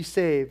 she will be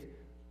saved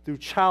through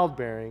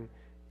childbearing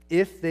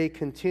if they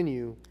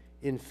continue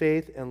in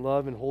faith and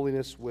love and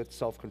holiness with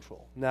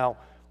self-control. Now,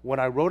 when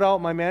I wrote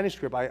out my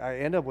manuscript, I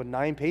ended up with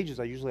 9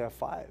 pages. I usually have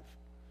 5.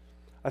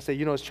 I say,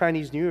 it's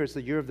Chinese New Year. It's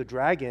the year of the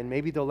dragon.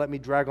 Maybe they'll let me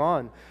drag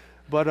on.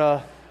 But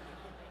I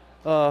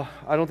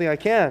don't think I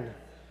can.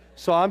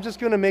 So I'm just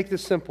going to make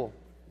this simple.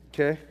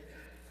 Okay?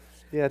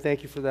 Yeah,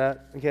 thank you for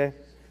that. Okay?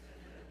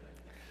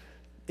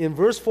 In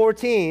verse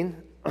 14,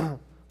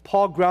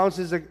 Paul grounds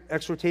his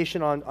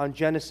exhortation on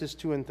Genesis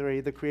 2 and 3,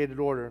 the created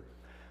order.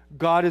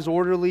 God is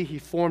orderly. He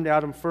formed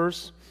Adam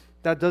first.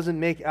 That doesn't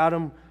make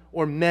Adam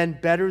or men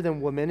better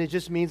than women. It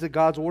just means that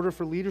God's order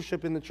for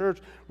leadership in the church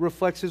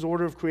reflects his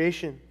order of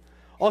creation.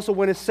 Also,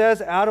 when it says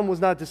Adam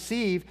was not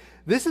deceived,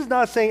 this is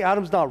not saying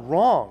Adam's not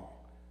wrong.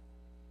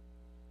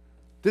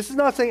 This is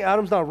not saying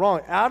Adam's not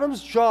wrong.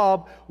 Adam's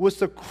job was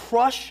to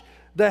crush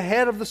the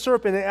head of the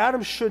serpent, and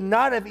Adam should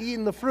not have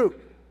eaten the fruit.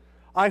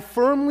 I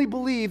firmly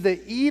believe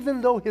that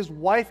even though his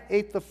wife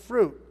ate the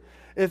fruit,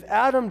 if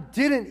Adam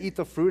didn't eat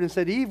the fruit and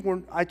said, Eve,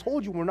 I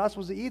told you we're not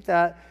supposed to eat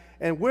that,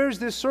 and where's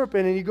this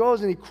serpent? And he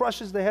goes and he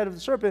crushes the head of the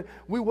serpent,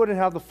 we wouldn't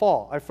have the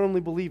fall. I firmly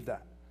believe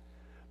that.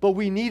 But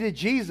we needed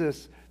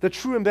Jesus, the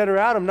true and better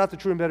Adam, not the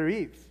true and better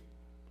Eve.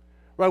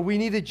 Right? We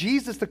needed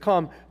Jesus to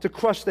come to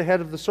crush the head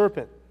of the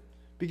serpent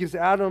because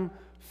Adam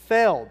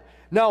failed.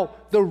 Now,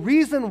 the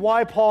reason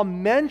why Paul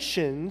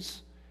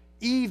mentions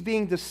Eve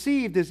being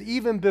deceived is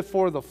even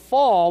before the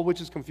fall,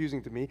 which is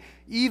confusing to me,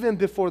 even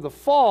before the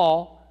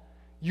fall,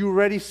 you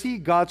already see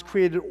God's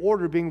created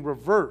order being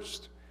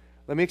reversed.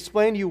 Let me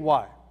explain to you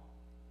why.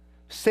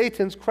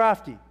 Satan's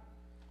crafty.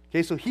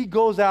 Okay, so he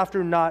goes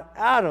after not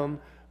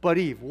Adam, but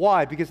Eve.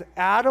 Why? Because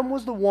Adam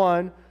was the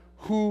one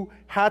who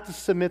had to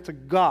submit to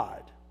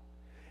God.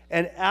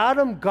 And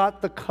Adam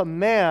got the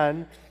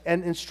command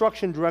and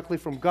instruction directly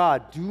from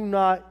God. Do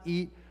not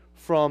eat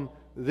from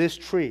this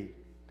tree.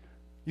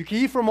 You can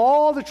eat from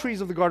all the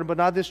trees of the garden, but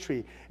not this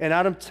tree. And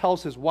Adam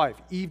tells his wife.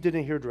 Eve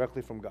didn't hear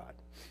directly from God.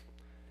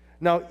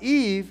 Now,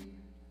 Eve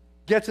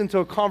gets into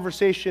a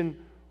conversation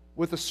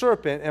with the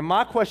serpent. And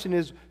my question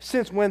is,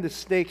 since when did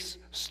snakes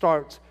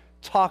start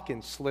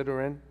talking,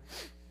 Slytherin?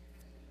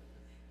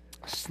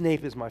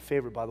 Snape is my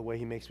favorite, by the way.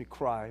 He makes me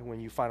cry when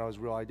you find out his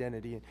real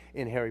identity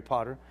in Harry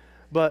Potter.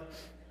 But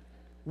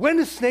when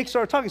did snakes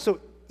start talking? So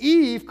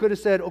Eve could have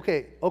said,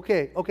 okay,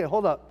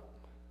 hold up.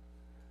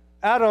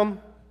 Adam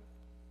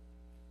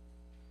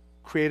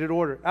created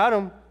order.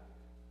 Adam,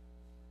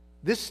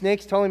 this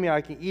snake's telling me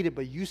I can eat it,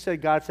 but you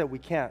said God said we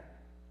can't.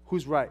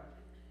 Who's right?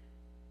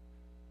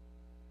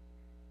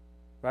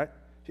 Right?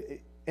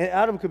 And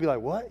Adam could be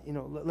like, what?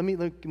 Let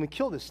me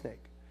kill this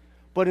snake.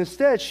 But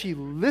instead, she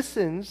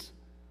listens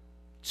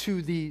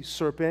to the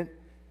serpent,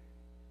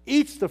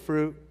 eats the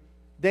fruit,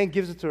 then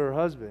gives it to her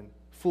husband.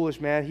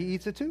 Foolish man, he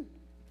eats it too.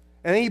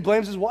 And then he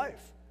blames his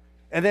wife.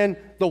 And then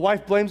the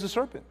wife blames the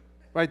serpent.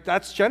 Right?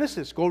 That's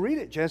Genesis. Go read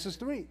it, Genesis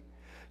 3.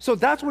 So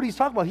that's what he's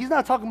talking about. He's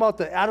not talking about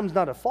that Adam's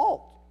not at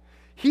fault.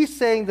 He's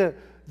saying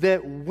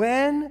that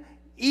when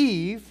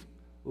Eve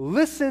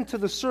listened to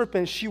the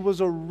serpent, she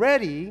was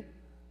already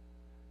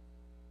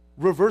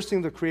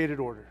reversing the created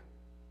order.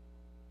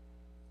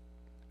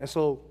 And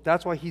so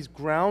that's why he's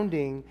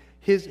grounding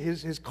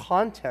his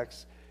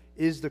context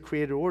is the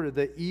created order,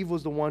 that Eve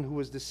was the one who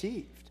was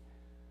deceived.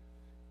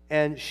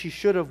 And she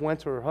should have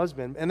went to her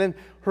husband, and then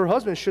her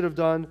husband should have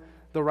done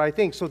the right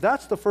thing. So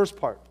that's the first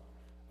part.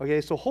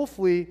 Okay, so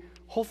hopefully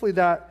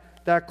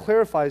that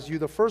clarifies you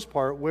the first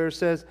part where it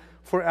says,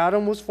 for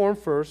Adam was formed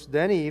first,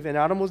 then Eve, and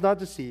Adam was not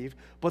deceived,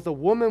 but the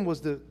woman was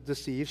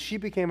deceived. She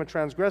became a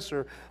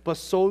transgressor, but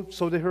so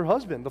did her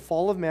husband. The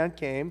fall of man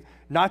came,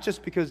 not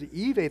just because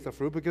Eve ate the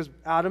fruit, because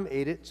Adam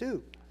ate it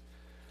too.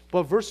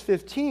 But verse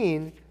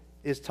 15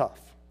 is tough.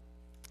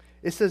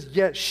 It says,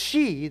 yet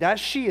she, that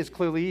she is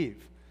clearly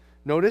Eve.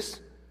 Notice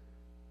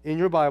in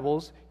your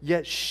Bibles,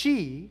 yet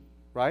she,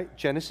 right,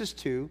 Genesis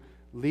 2,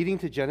 leading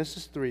to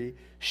Genesis 3,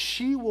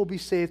 she will be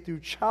saved through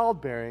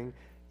childbearing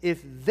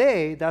if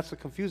they, that's the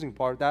confusing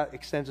part, that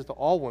extends it to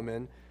all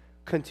women,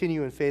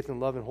 continue in faith and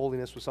love and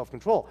holiness with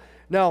self-control.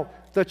 Now,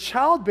 the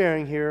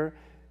childbearing here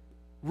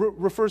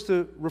refers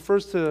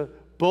to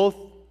both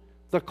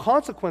the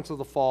consequence of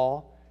the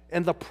fall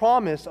and the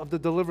promise of the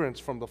deliverance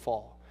from the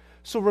fall.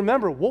 So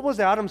remember, what was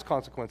Adam's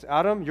consequence?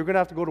 Adam, you're going to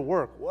have to go to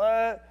work.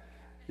 What?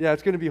 Yeah,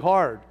 it's going to be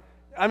hard.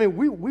 I mean,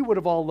 we would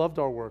have all loved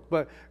our work,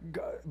 but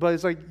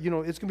it's like, it's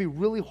going to be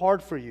really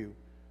hard for you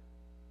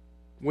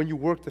when you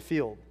work the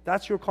field.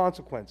 That's your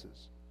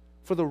consequences.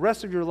 For the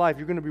rest of your life,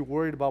 you're going to be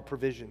worried about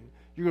provision.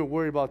 You're going to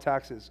worry about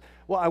taxes.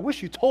 Well, I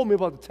wish you told me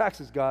about the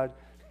taxes, God.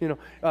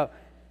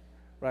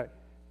 Right.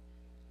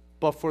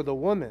 But for the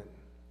woman,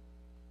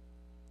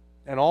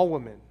 and all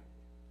women,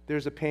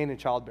 there's a pain in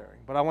childbearing.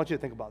 But I want you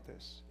to think about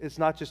this. It's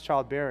not just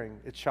childbearing,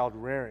 it's child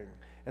rearing.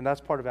 And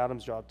that's part of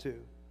Adam's job too.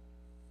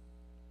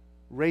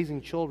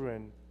 Raising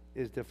children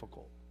is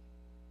difficult.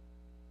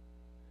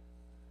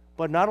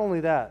 But not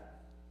only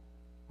that,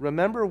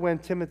 remember when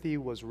Timothy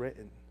was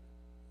written.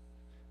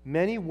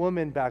 Many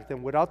women back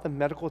then, without the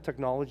medical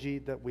technology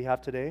that we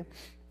have today,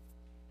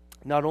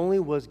 not only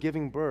was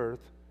giving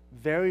birth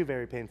very,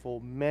 very painful,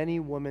 many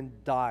women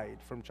died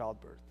from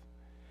childbirth.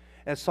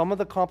 And some of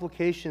the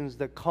complications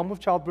that come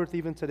with childbirth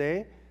even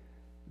today,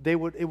 it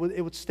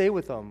would stay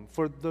with them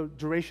for the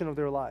duration of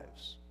their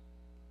lives.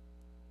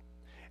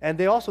 And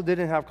they also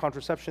didn't have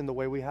contraception the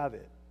way we have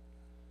it.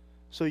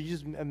 So you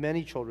just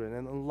many children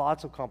and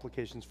lots of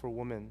complications for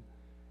women.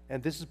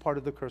 And this is part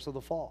of the curse of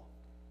the fall.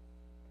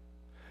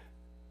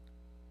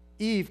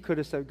 Eve could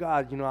have said,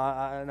 God,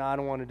 I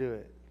don't want to do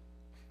it.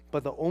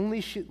 But the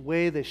only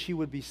way that she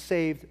would be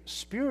saved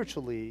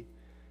spiritually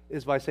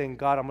is by saying,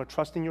 God, I'm going to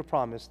trust in your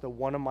promise that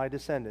one of my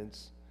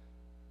descendants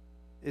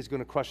is going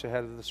to crush the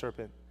head of the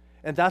serpent.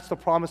 And that's the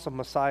promise of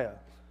Messiah.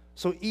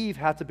 So Eve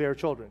had to bear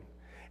children.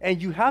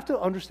 And you have to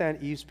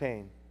understand Eve's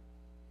pain.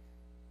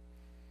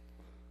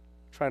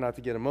 Try not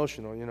to get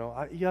emotional,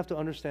 you have to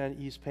understand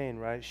Eve's pain,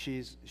 right?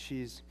 She's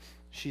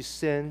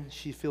sinned.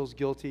 She feels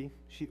guilty.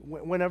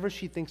 Whenever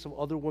she thinks of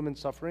other women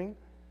suffering,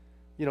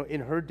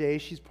 in her day,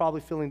 she's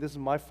probably feeling this is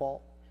my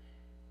fault.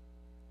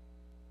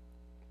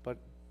 But,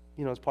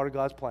 it's part of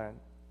God's plan.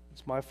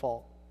 It's my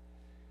fault.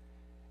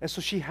 And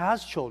so she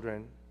has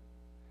children,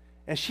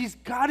 and she's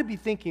got to be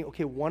thinking,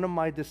 okay, one of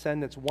my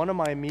descendants, one of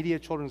my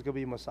immediate children is going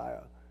to be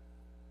Messiah.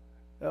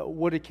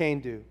 What did Cain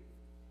do?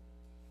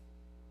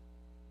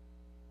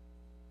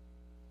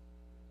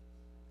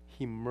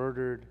 He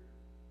murdered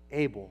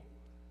Abel.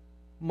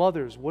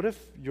 Mothers, what if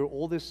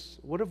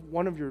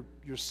one of your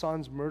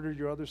sons murdered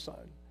your other son?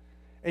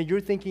 And you're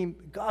thinking,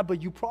 God,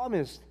 but you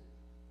promised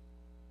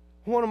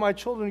one of my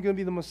children is going to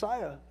be the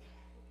Messiah.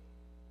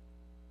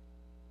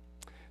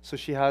 So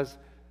she has,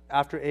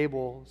 after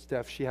Abel's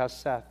death, she has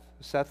Seth.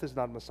 Seth is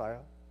not Messiah.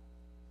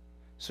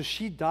 So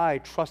she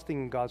died trusting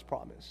in God's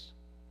promise.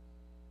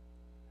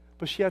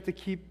 but she had to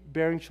keep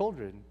bearing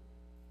children.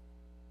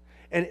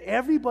 And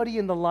everybody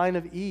in the line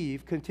of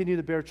Eve continued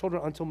to bear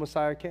children until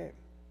Messiah came.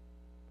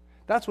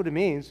 That's what it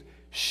means.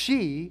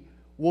 She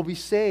will be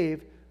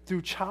saved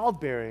through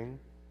childbearing,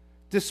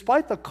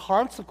 despite the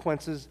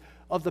consequences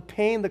of the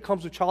pain that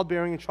comes with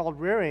childbearing and child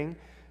rearing.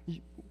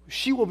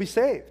 She will be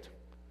saved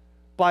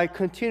by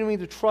continuing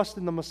to trust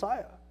in the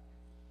Messiah.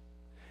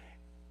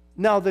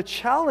 Now, the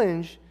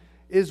challenge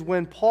is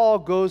when Paul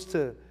goes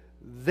to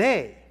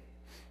they.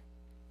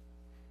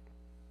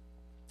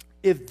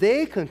 If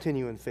they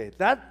continue in faith,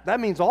 that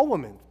means all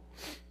women.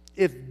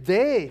 If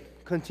they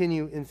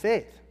continue in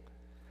faith.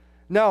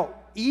 Now,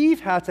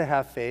 Eve had to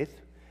have faith,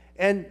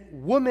 and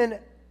women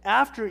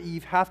after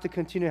Eve have to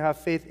continue to have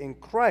faith in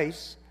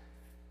Christ.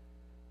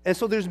 And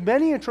so there's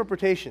many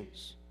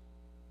interpretations.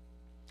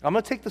 I'm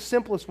going to take the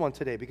simplest one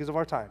today because of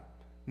our time.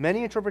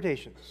 Many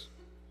interpretations.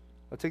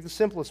 I'll take the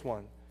simplest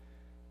one.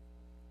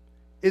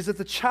 Is that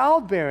the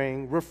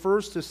childbearing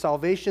refers to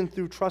salvation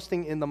through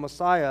trusting in the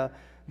Messiah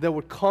that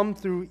would come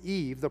through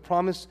Eve, the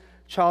promised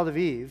child of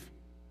Eve.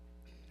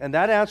 And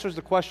that answers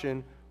the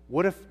question,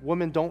 what if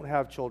women don't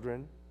have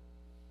children?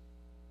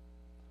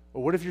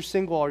 Or what if you're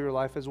single all your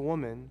life as a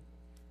woman?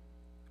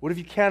 What if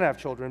you can't have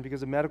children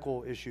because of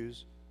medical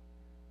issues?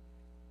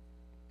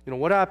 You know,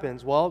 what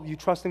happens? Well, you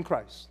trust in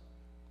Christ.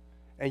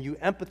 And you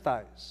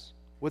empathize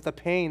with the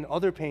pain,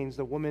 other pains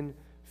that women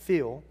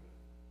feel.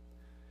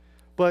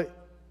 But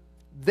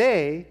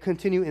they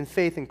continue in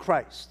faith in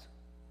Christ,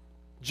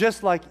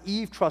 just like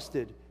Eve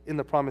trusted in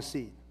the promised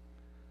seed.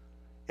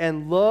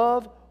 And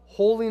love,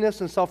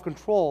 holiness, and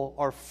self-control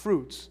are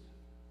fruits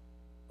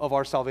of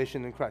our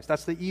salvation in Christ.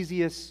 That's the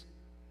easiest.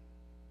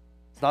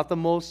 It's not the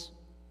most.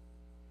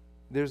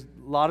 There's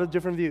a lot of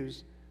different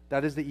views.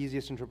 That is the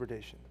easiest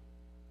interpretation.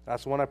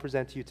 That's the one I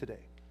present to you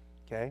today.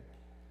 Okay?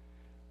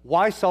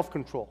 Why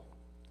self-control?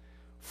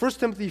 1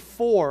 Timothy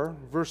 4,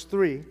 verse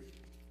 3,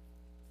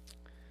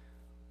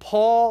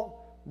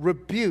 Paul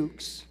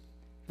rebukes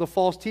the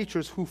false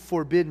teachers who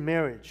forbid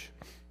marriage.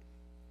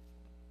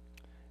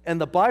 And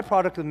the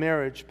byproduct of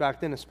marriage, back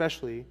then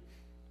especially,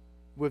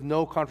 with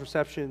no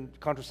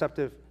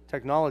contraceptive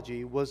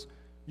technology, was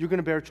you're going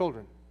to bear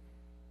children.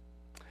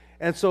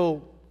 And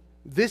so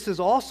this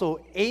is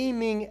also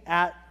aiming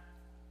at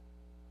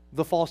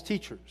the false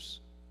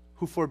teachers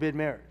who forbid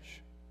marriage.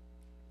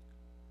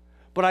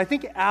 But I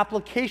think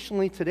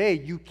applicationally today,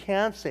 you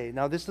can say,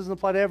 now this doesn't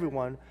apply to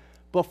everyone,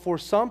 but for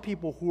some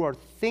people who are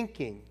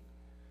thinking,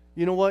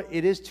 you know what,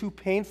 it is too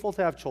painful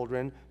to have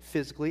children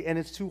physically, and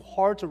it's too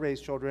hard to raise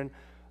children,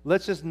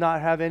 let's just not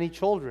have any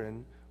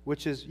children,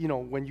 which is, you know,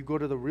 when you go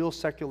to the real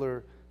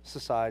secular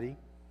society,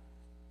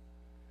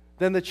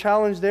 then the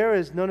challenge there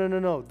is, no.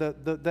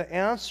 The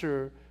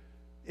answer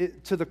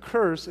to the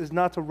curse is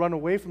not to run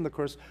away from the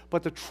curse,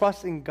 but to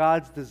trust in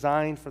God's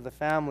design for the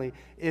family.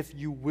 If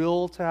you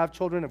will to have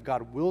children, if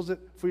God wills it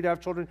for you to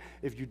have children,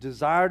 if you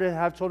desire to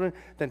have children,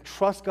 then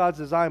trust God's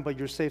design, but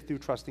you're safe through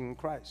trusting in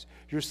Christ.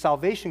 Your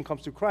salvation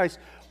comes through Christ,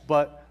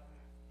 but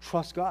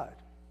trust God,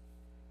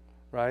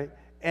 right?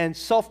 And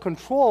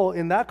self-control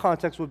in that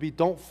context would be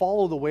don't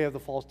follow the way of the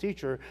false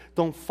teacher.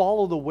 Don't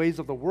follow the ways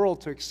of the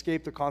world to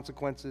escape the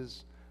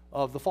consequences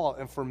of the fall.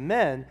 And for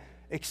men,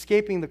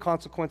 escaping the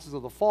consequences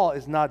of the fall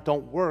is not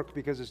don't work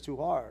because it's too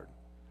hard,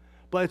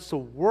 but it's to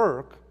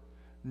work,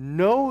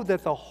 know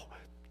that the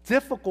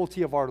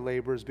difficulty of our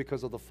labor is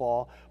because of the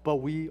fall, but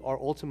we are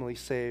ultimately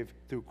saved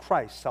through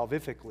Christ,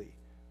 salvifically.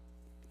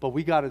 But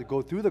we got to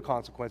go through the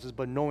consequences,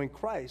 but knowing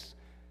Christ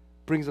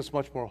brings us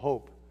much more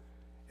hope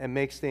and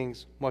makes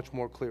things much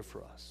more clear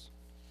for us.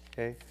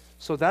 Okay?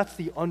 So that's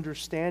the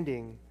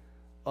understanding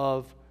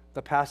of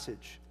the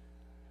passage.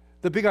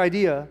 The big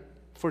idea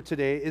for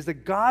today is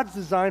that God's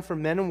design for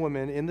men and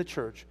women in the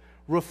church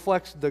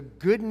reflects the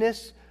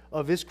goodness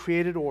of His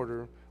created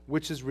order,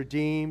 which is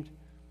redeemed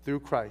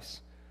through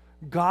Christ.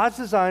 God's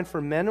design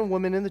for men and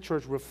women in the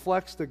church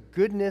reflects the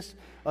goodness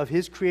of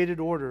His created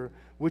order,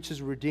 which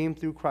is redeemed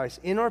through Christ.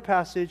 In our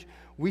passage,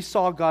 we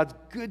saw God's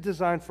good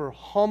design for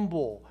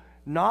humble,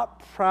 not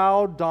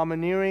proud,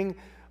 domineering,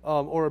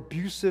 or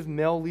abusive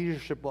male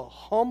leadership, but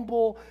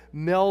humble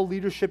male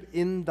leadership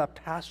in the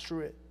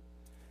pastorate.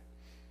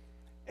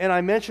 And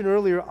I mentioned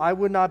earlier, I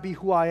would not be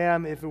who I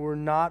am if it were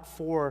not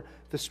for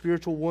the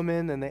spiritual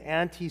women and the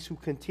aunties who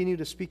continue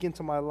to speak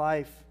into my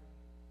life.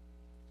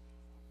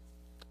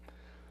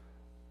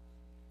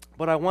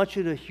 But I want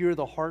you to hear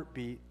the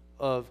heartbeat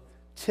of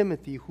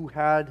Timothy, who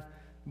had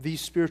these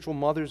spiritual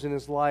mothers in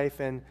his life,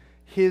 and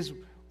his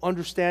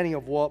understanding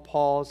of what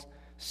Paul's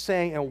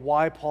saying and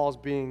why Paul's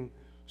being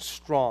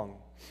strong.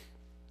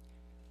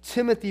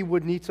 Timothy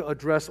would need to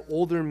address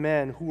older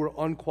men who were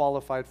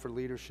unqualified for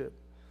leadership.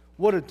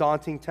 What a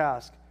daunting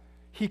task.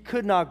 He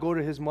could not go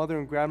to his mother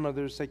and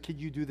grandmother and say,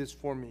 "Could you do this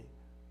for me?"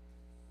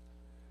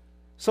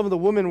 Some of the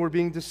women were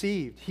being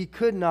deceived. He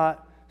could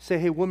not say,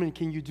 "Hey, woman,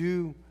 can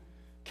you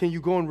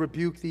go and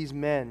rebuke these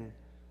men?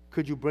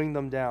 Could you bring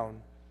them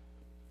down?"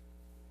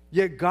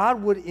 Yet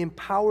God would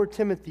empower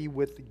Timothy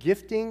with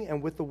gifting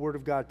and with the Word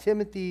of God.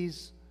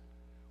 Timothy's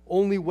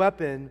only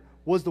weapon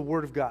was the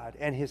Word of God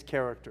and His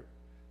character.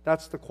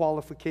 That's the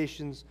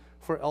qualifications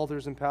for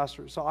elders and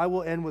pastors. So I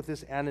will end with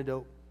this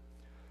anecdote.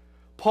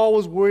 Paul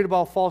was worried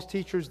about false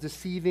teachers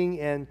deceiving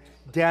and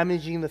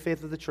damaging the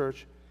faith of the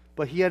church,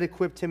 but he had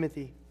equipped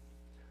Timothy,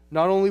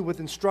 not only with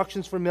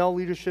instructions for male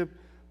leadership,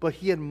 but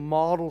he had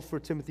modeled for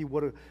Timothy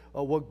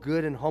what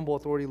good and humble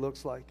authority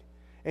looks like.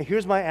 And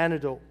here's my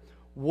anecdote.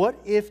 What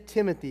if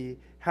Timothy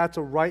had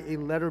to write a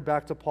letter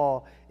back to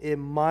Paul? It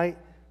might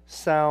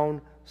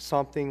sound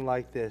something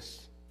like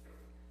this.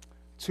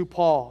 To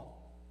Paul,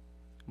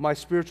 my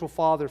spiritual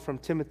father, from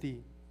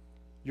Timothy,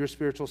 your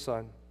spiritual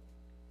son.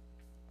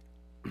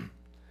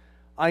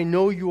 I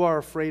know you are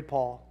afraid,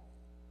 Paul,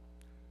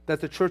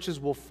 that the churches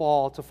will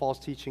fall to false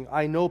teaching.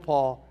 I know,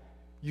 Paul,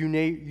 you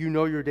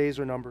know your days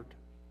are numbered.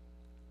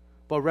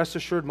 But rest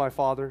assured, my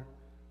father,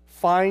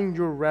 find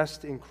your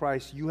rest in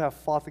Christ. You have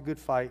fought the good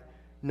fight.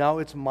 Now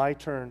it's my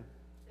turn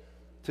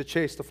to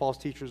chase the false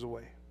teachers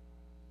away.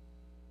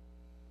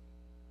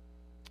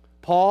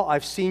 Paul,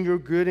 I've seen your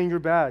good and your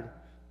bad.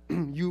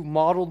 You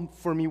modeled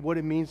for me what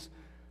it means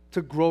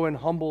to grow in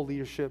humble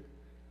leadership.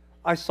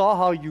 I saw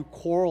how you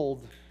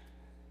quarreled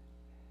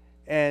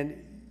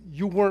and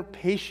you weren't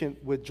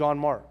patient with John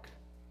Mark.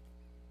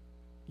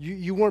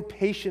 You weren't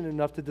patient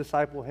enough to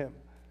disciple him.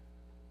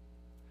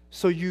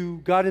 So you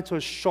got into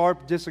a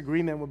sharp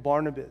disagreement with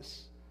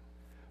Barnabas.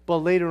 But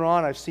later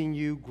on, I've seen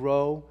you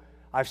grow.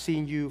 I've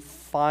seen you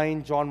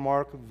find John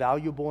Mark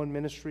valuable in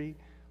ministry,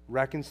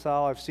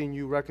 reconcile. I've seen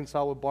you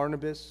reconcile with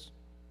Barnabas.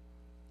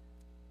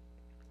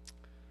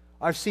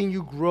 I've seen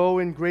you grow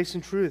in grace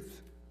and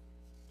truth.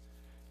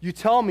 You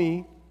tell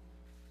me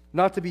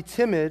not to be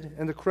timid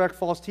and to correct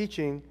false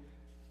teaching,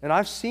 and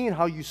I've seen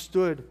how you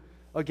stood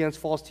against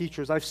false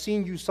teachers. I've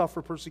seen you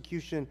suffer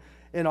persecution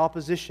and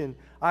opposition.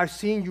 I've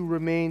seen you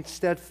remain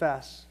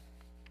steadfast.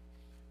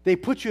 They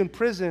put you in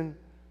prison,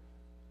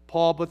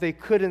 Paul, but they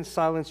couldn't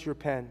silence your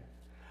pen.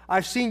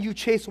 I've seen you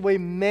chase away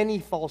many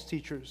false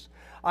teachers.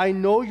 I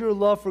know your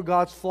love for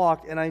God's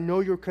flock, and I know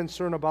your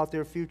concern about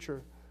their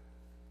future.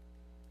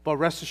 But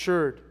rest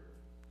assured,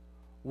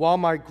 while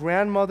my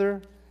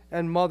grandmother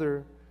and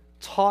mother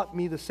taught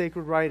me the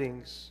sacred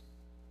writings,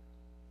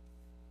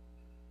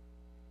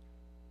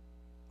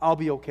 I'll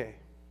be okay.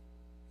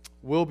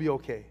 We'll be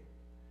okay.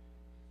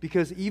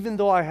 Because even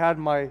though I had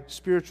my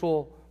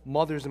spiritual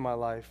mothers in my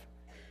life,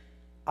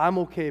 I'm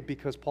okay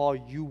because, Paul,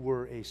 you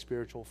were a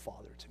spiritual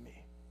father to me.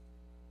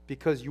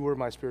 Because you were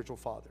my spiritual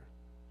father.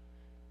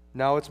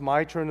 Now it's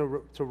my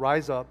turn to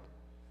rise up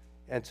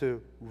and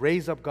to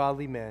raise up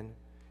godly men.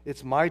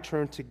 It's my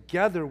turn,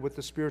 together with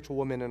the spiritual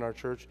women in our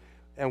church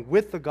and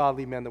with the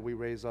godly men that we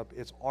raise up,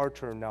 it's our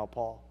turn now,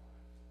 Paul,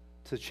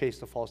 to chase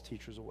the false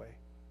teachers away.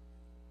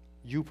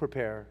 You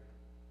prepare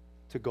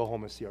to go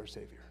home and see our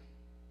Savior.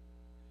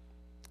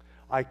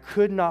 I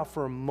could not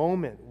for a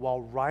moment,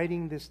 while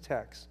writing this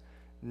text,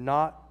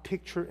 not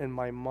picture in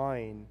my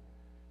mind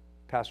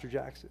Pastor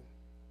Jackson.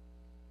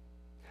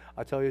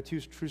 I'll tell you a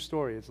true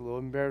story. It's a little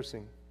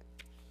embarrassing.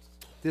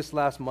 This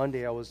last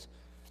Monday, I was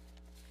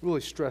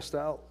really stressed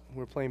out. We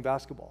were playing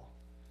basketball.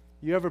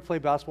 You ever play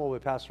basketball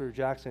with Pastor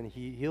Jackson?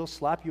 He'll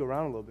slap you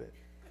around a little bit.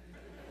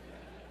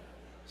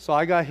 So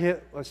I got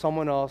hit by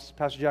someone else.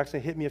 Pastor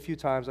Jackson hit me a few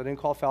times. I didn't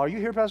call foul. Are you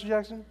here, Pastor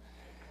Jackson?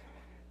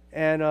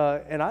 And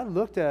I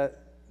looked at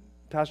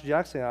Pastor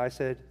Jackson, and I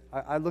said,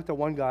 I looked at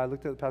one guy, I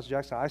looked at Pastor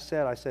Jackson,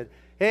 I said,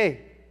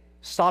 hey,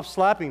 stop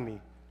slapping me.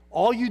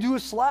 All you do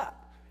is slap.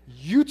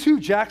 You too,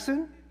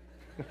 Jackson.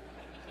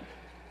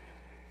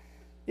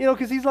 You know,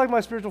 because he's like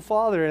my spiritual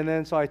father. And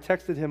then so I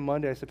texted him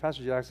Monday. I said,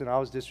 Pastor Jackson, I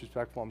was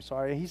disrespectful. I'm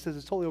sorry. And he says,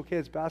 it's totally okay.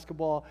 It's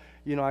basketball.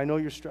 You know, I know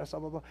you're stressed, blah,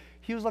 blah, blah.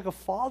 He was like a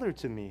father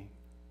to me.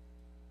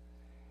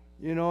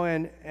 You know,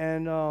 and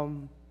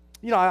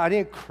you know, I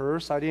didn't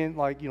curse. I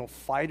didn't,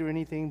 fight or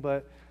anything.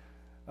 But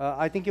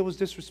I think it was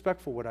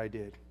disrespectful what I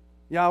did.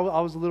 Yeah, I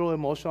was a little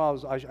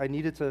emotional. I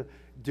needed to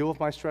deal with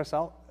my stress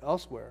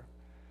elsewhere.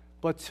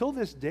 But till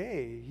this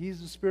day,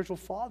 he's a spiritual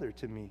father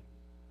to me.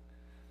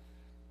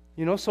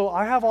 You know, so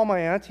I have all my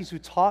aunties who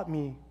taught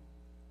me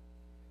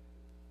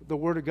the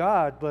Word of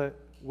God, but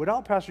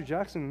without Pastor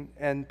Jackson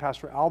and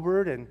Pastor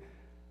Albert and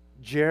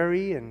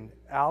Jerry and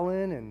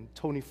Alan and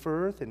Tony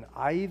Firth and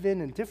Ivan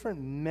and different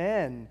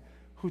men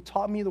who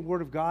taught me the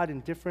Word of God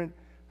in different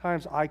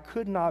times, I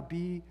could not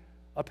be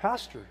a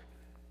pastor.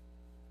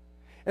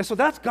 And so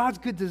that's God's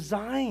good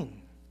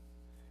design.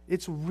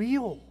 It's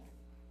real,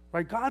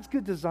 right? God's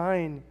good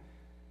design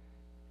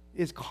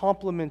is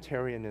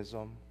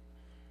complementarianism,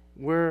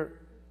 where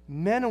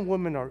men and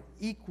women are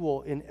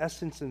equal in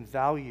essence and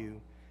value,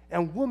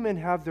 and women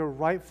have their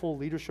rightful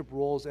leadership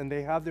roles and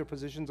they have their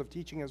positions of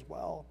teaching as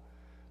well.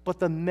 But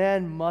the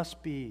men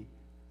must be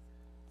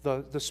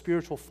the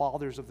spiritual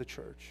fathers of the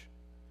church.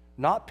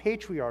 Not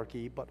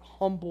patriarchy, but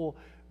humble,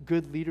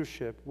 good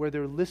leadership where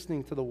they're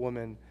listening to the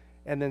woman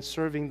and then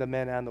serving the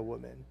men and the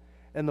women.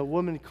 And the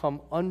women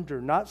come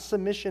under, not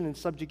submission and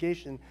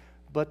subjugation,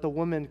 but the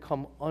women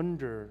come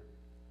under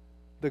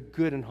the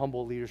good and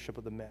humble leadership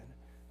of the men.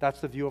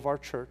 That's the view of our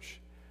church.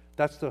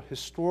 That's the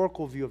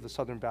historical view of the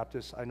Southern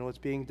Baptists. I know it's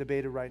being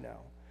debated right now.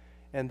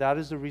 And that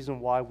is the reason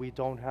why we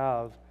don't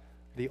have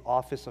the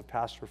office of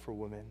pastor for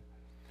women.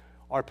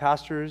 Our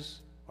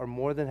pastors are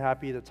more than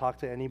happy to talk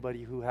to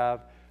anybody who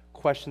have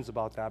questions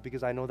about that,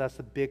 because I know that's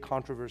the big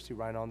controversy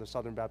right now in the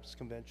Southern Baptist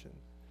Convention.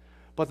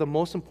 But the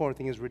most important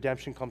thing is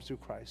redemption comes through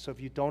Christ. So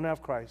if you don't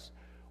have Christ,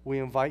 we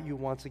invite you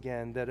once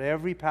again that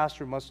every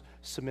pastor must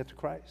submit to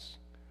Christ.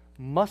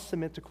 Must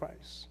submit to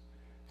Christ.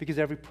 Because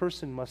every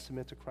person must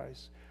submit to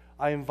Christ.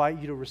 I invite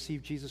you to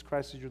receive Jesus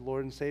Christ as your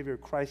Lord and Savior.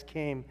 Christ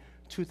came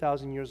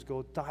 2,000 years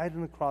ago, died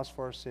on the cross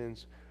for our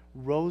sins,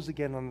 rose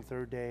again on the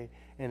third day,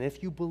 and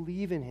if you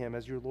believe in him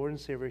as your Lord and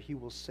Savior, he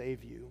will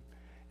save you.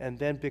 And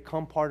then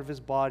become part of his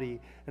body.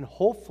 And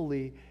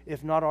hopefully,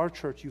 if not our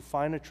church, you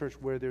find a church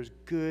where there's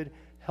good,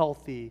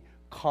 healthy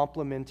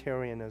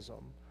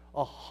complementarianism,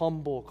 a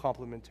humble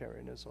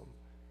complementarianism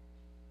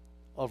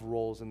of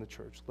roles in the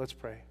church. Let's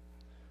pray.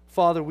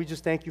 Father, we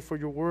just thank you for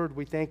your word.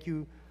 We thank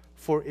you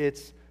for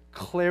its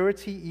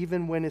clarity,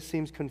 even when it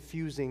seems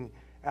confusing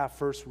at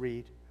first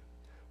read.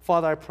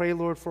 Father, I pray,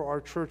 Lord, for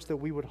our church that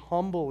we would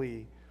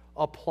humbly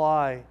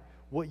apply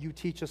what you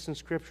teach us in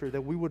Scripture, that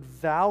we would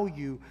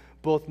value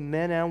both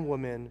men and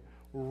women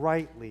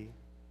rightly,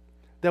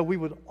 that we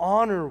would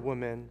honor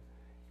women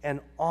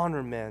and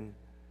honor men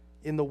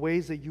in the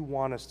ways that you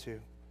want us to.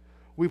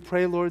 We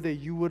pray, Lord, that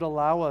you would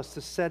allow us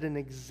to set an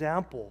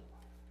example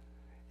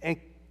and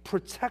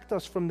protect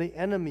us from the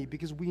enemy,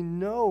 because we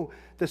know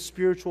that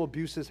spiritual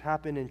abuses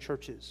happen in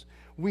churches.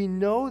 We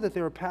know that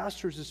there are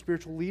pastors and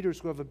spiritual leaders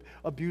who have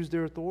abused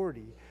their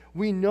authority.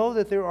 We know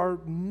that there are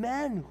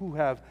men who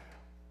have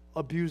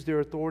abused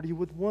their authority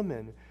with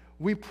women.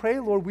 We pray,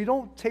 Lord, we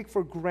don't take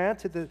for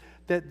granted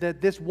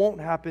that this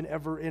won't happen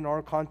ever in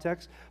our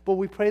context, but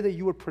we pray that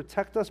you would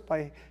protect us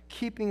by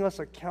keeping us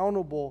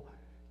accountable,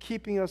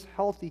 keeping us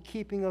healthy,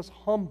 keeping us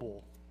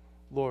humble,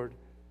 Lord.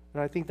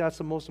 And I think that's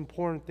the most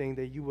important thing,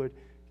 that you would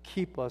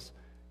keep us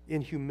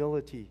in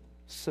humility,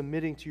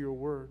 submitting to your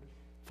word.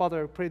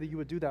 Father, I pray that you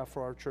would do that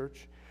for our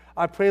church.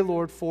 I pray,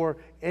 Lord, for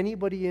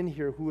anybody in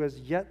here who has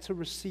yet to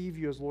receive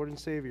you as Lord and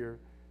Savior,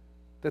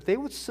 that they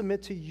would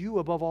submit to you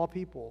above all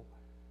people,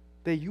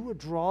 that you would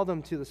draw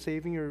them to the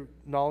saving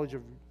knowledge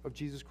of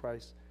Jesus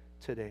Christ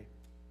today.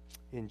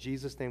 In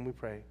Jesus' name we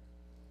pray.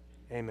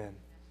 Amen.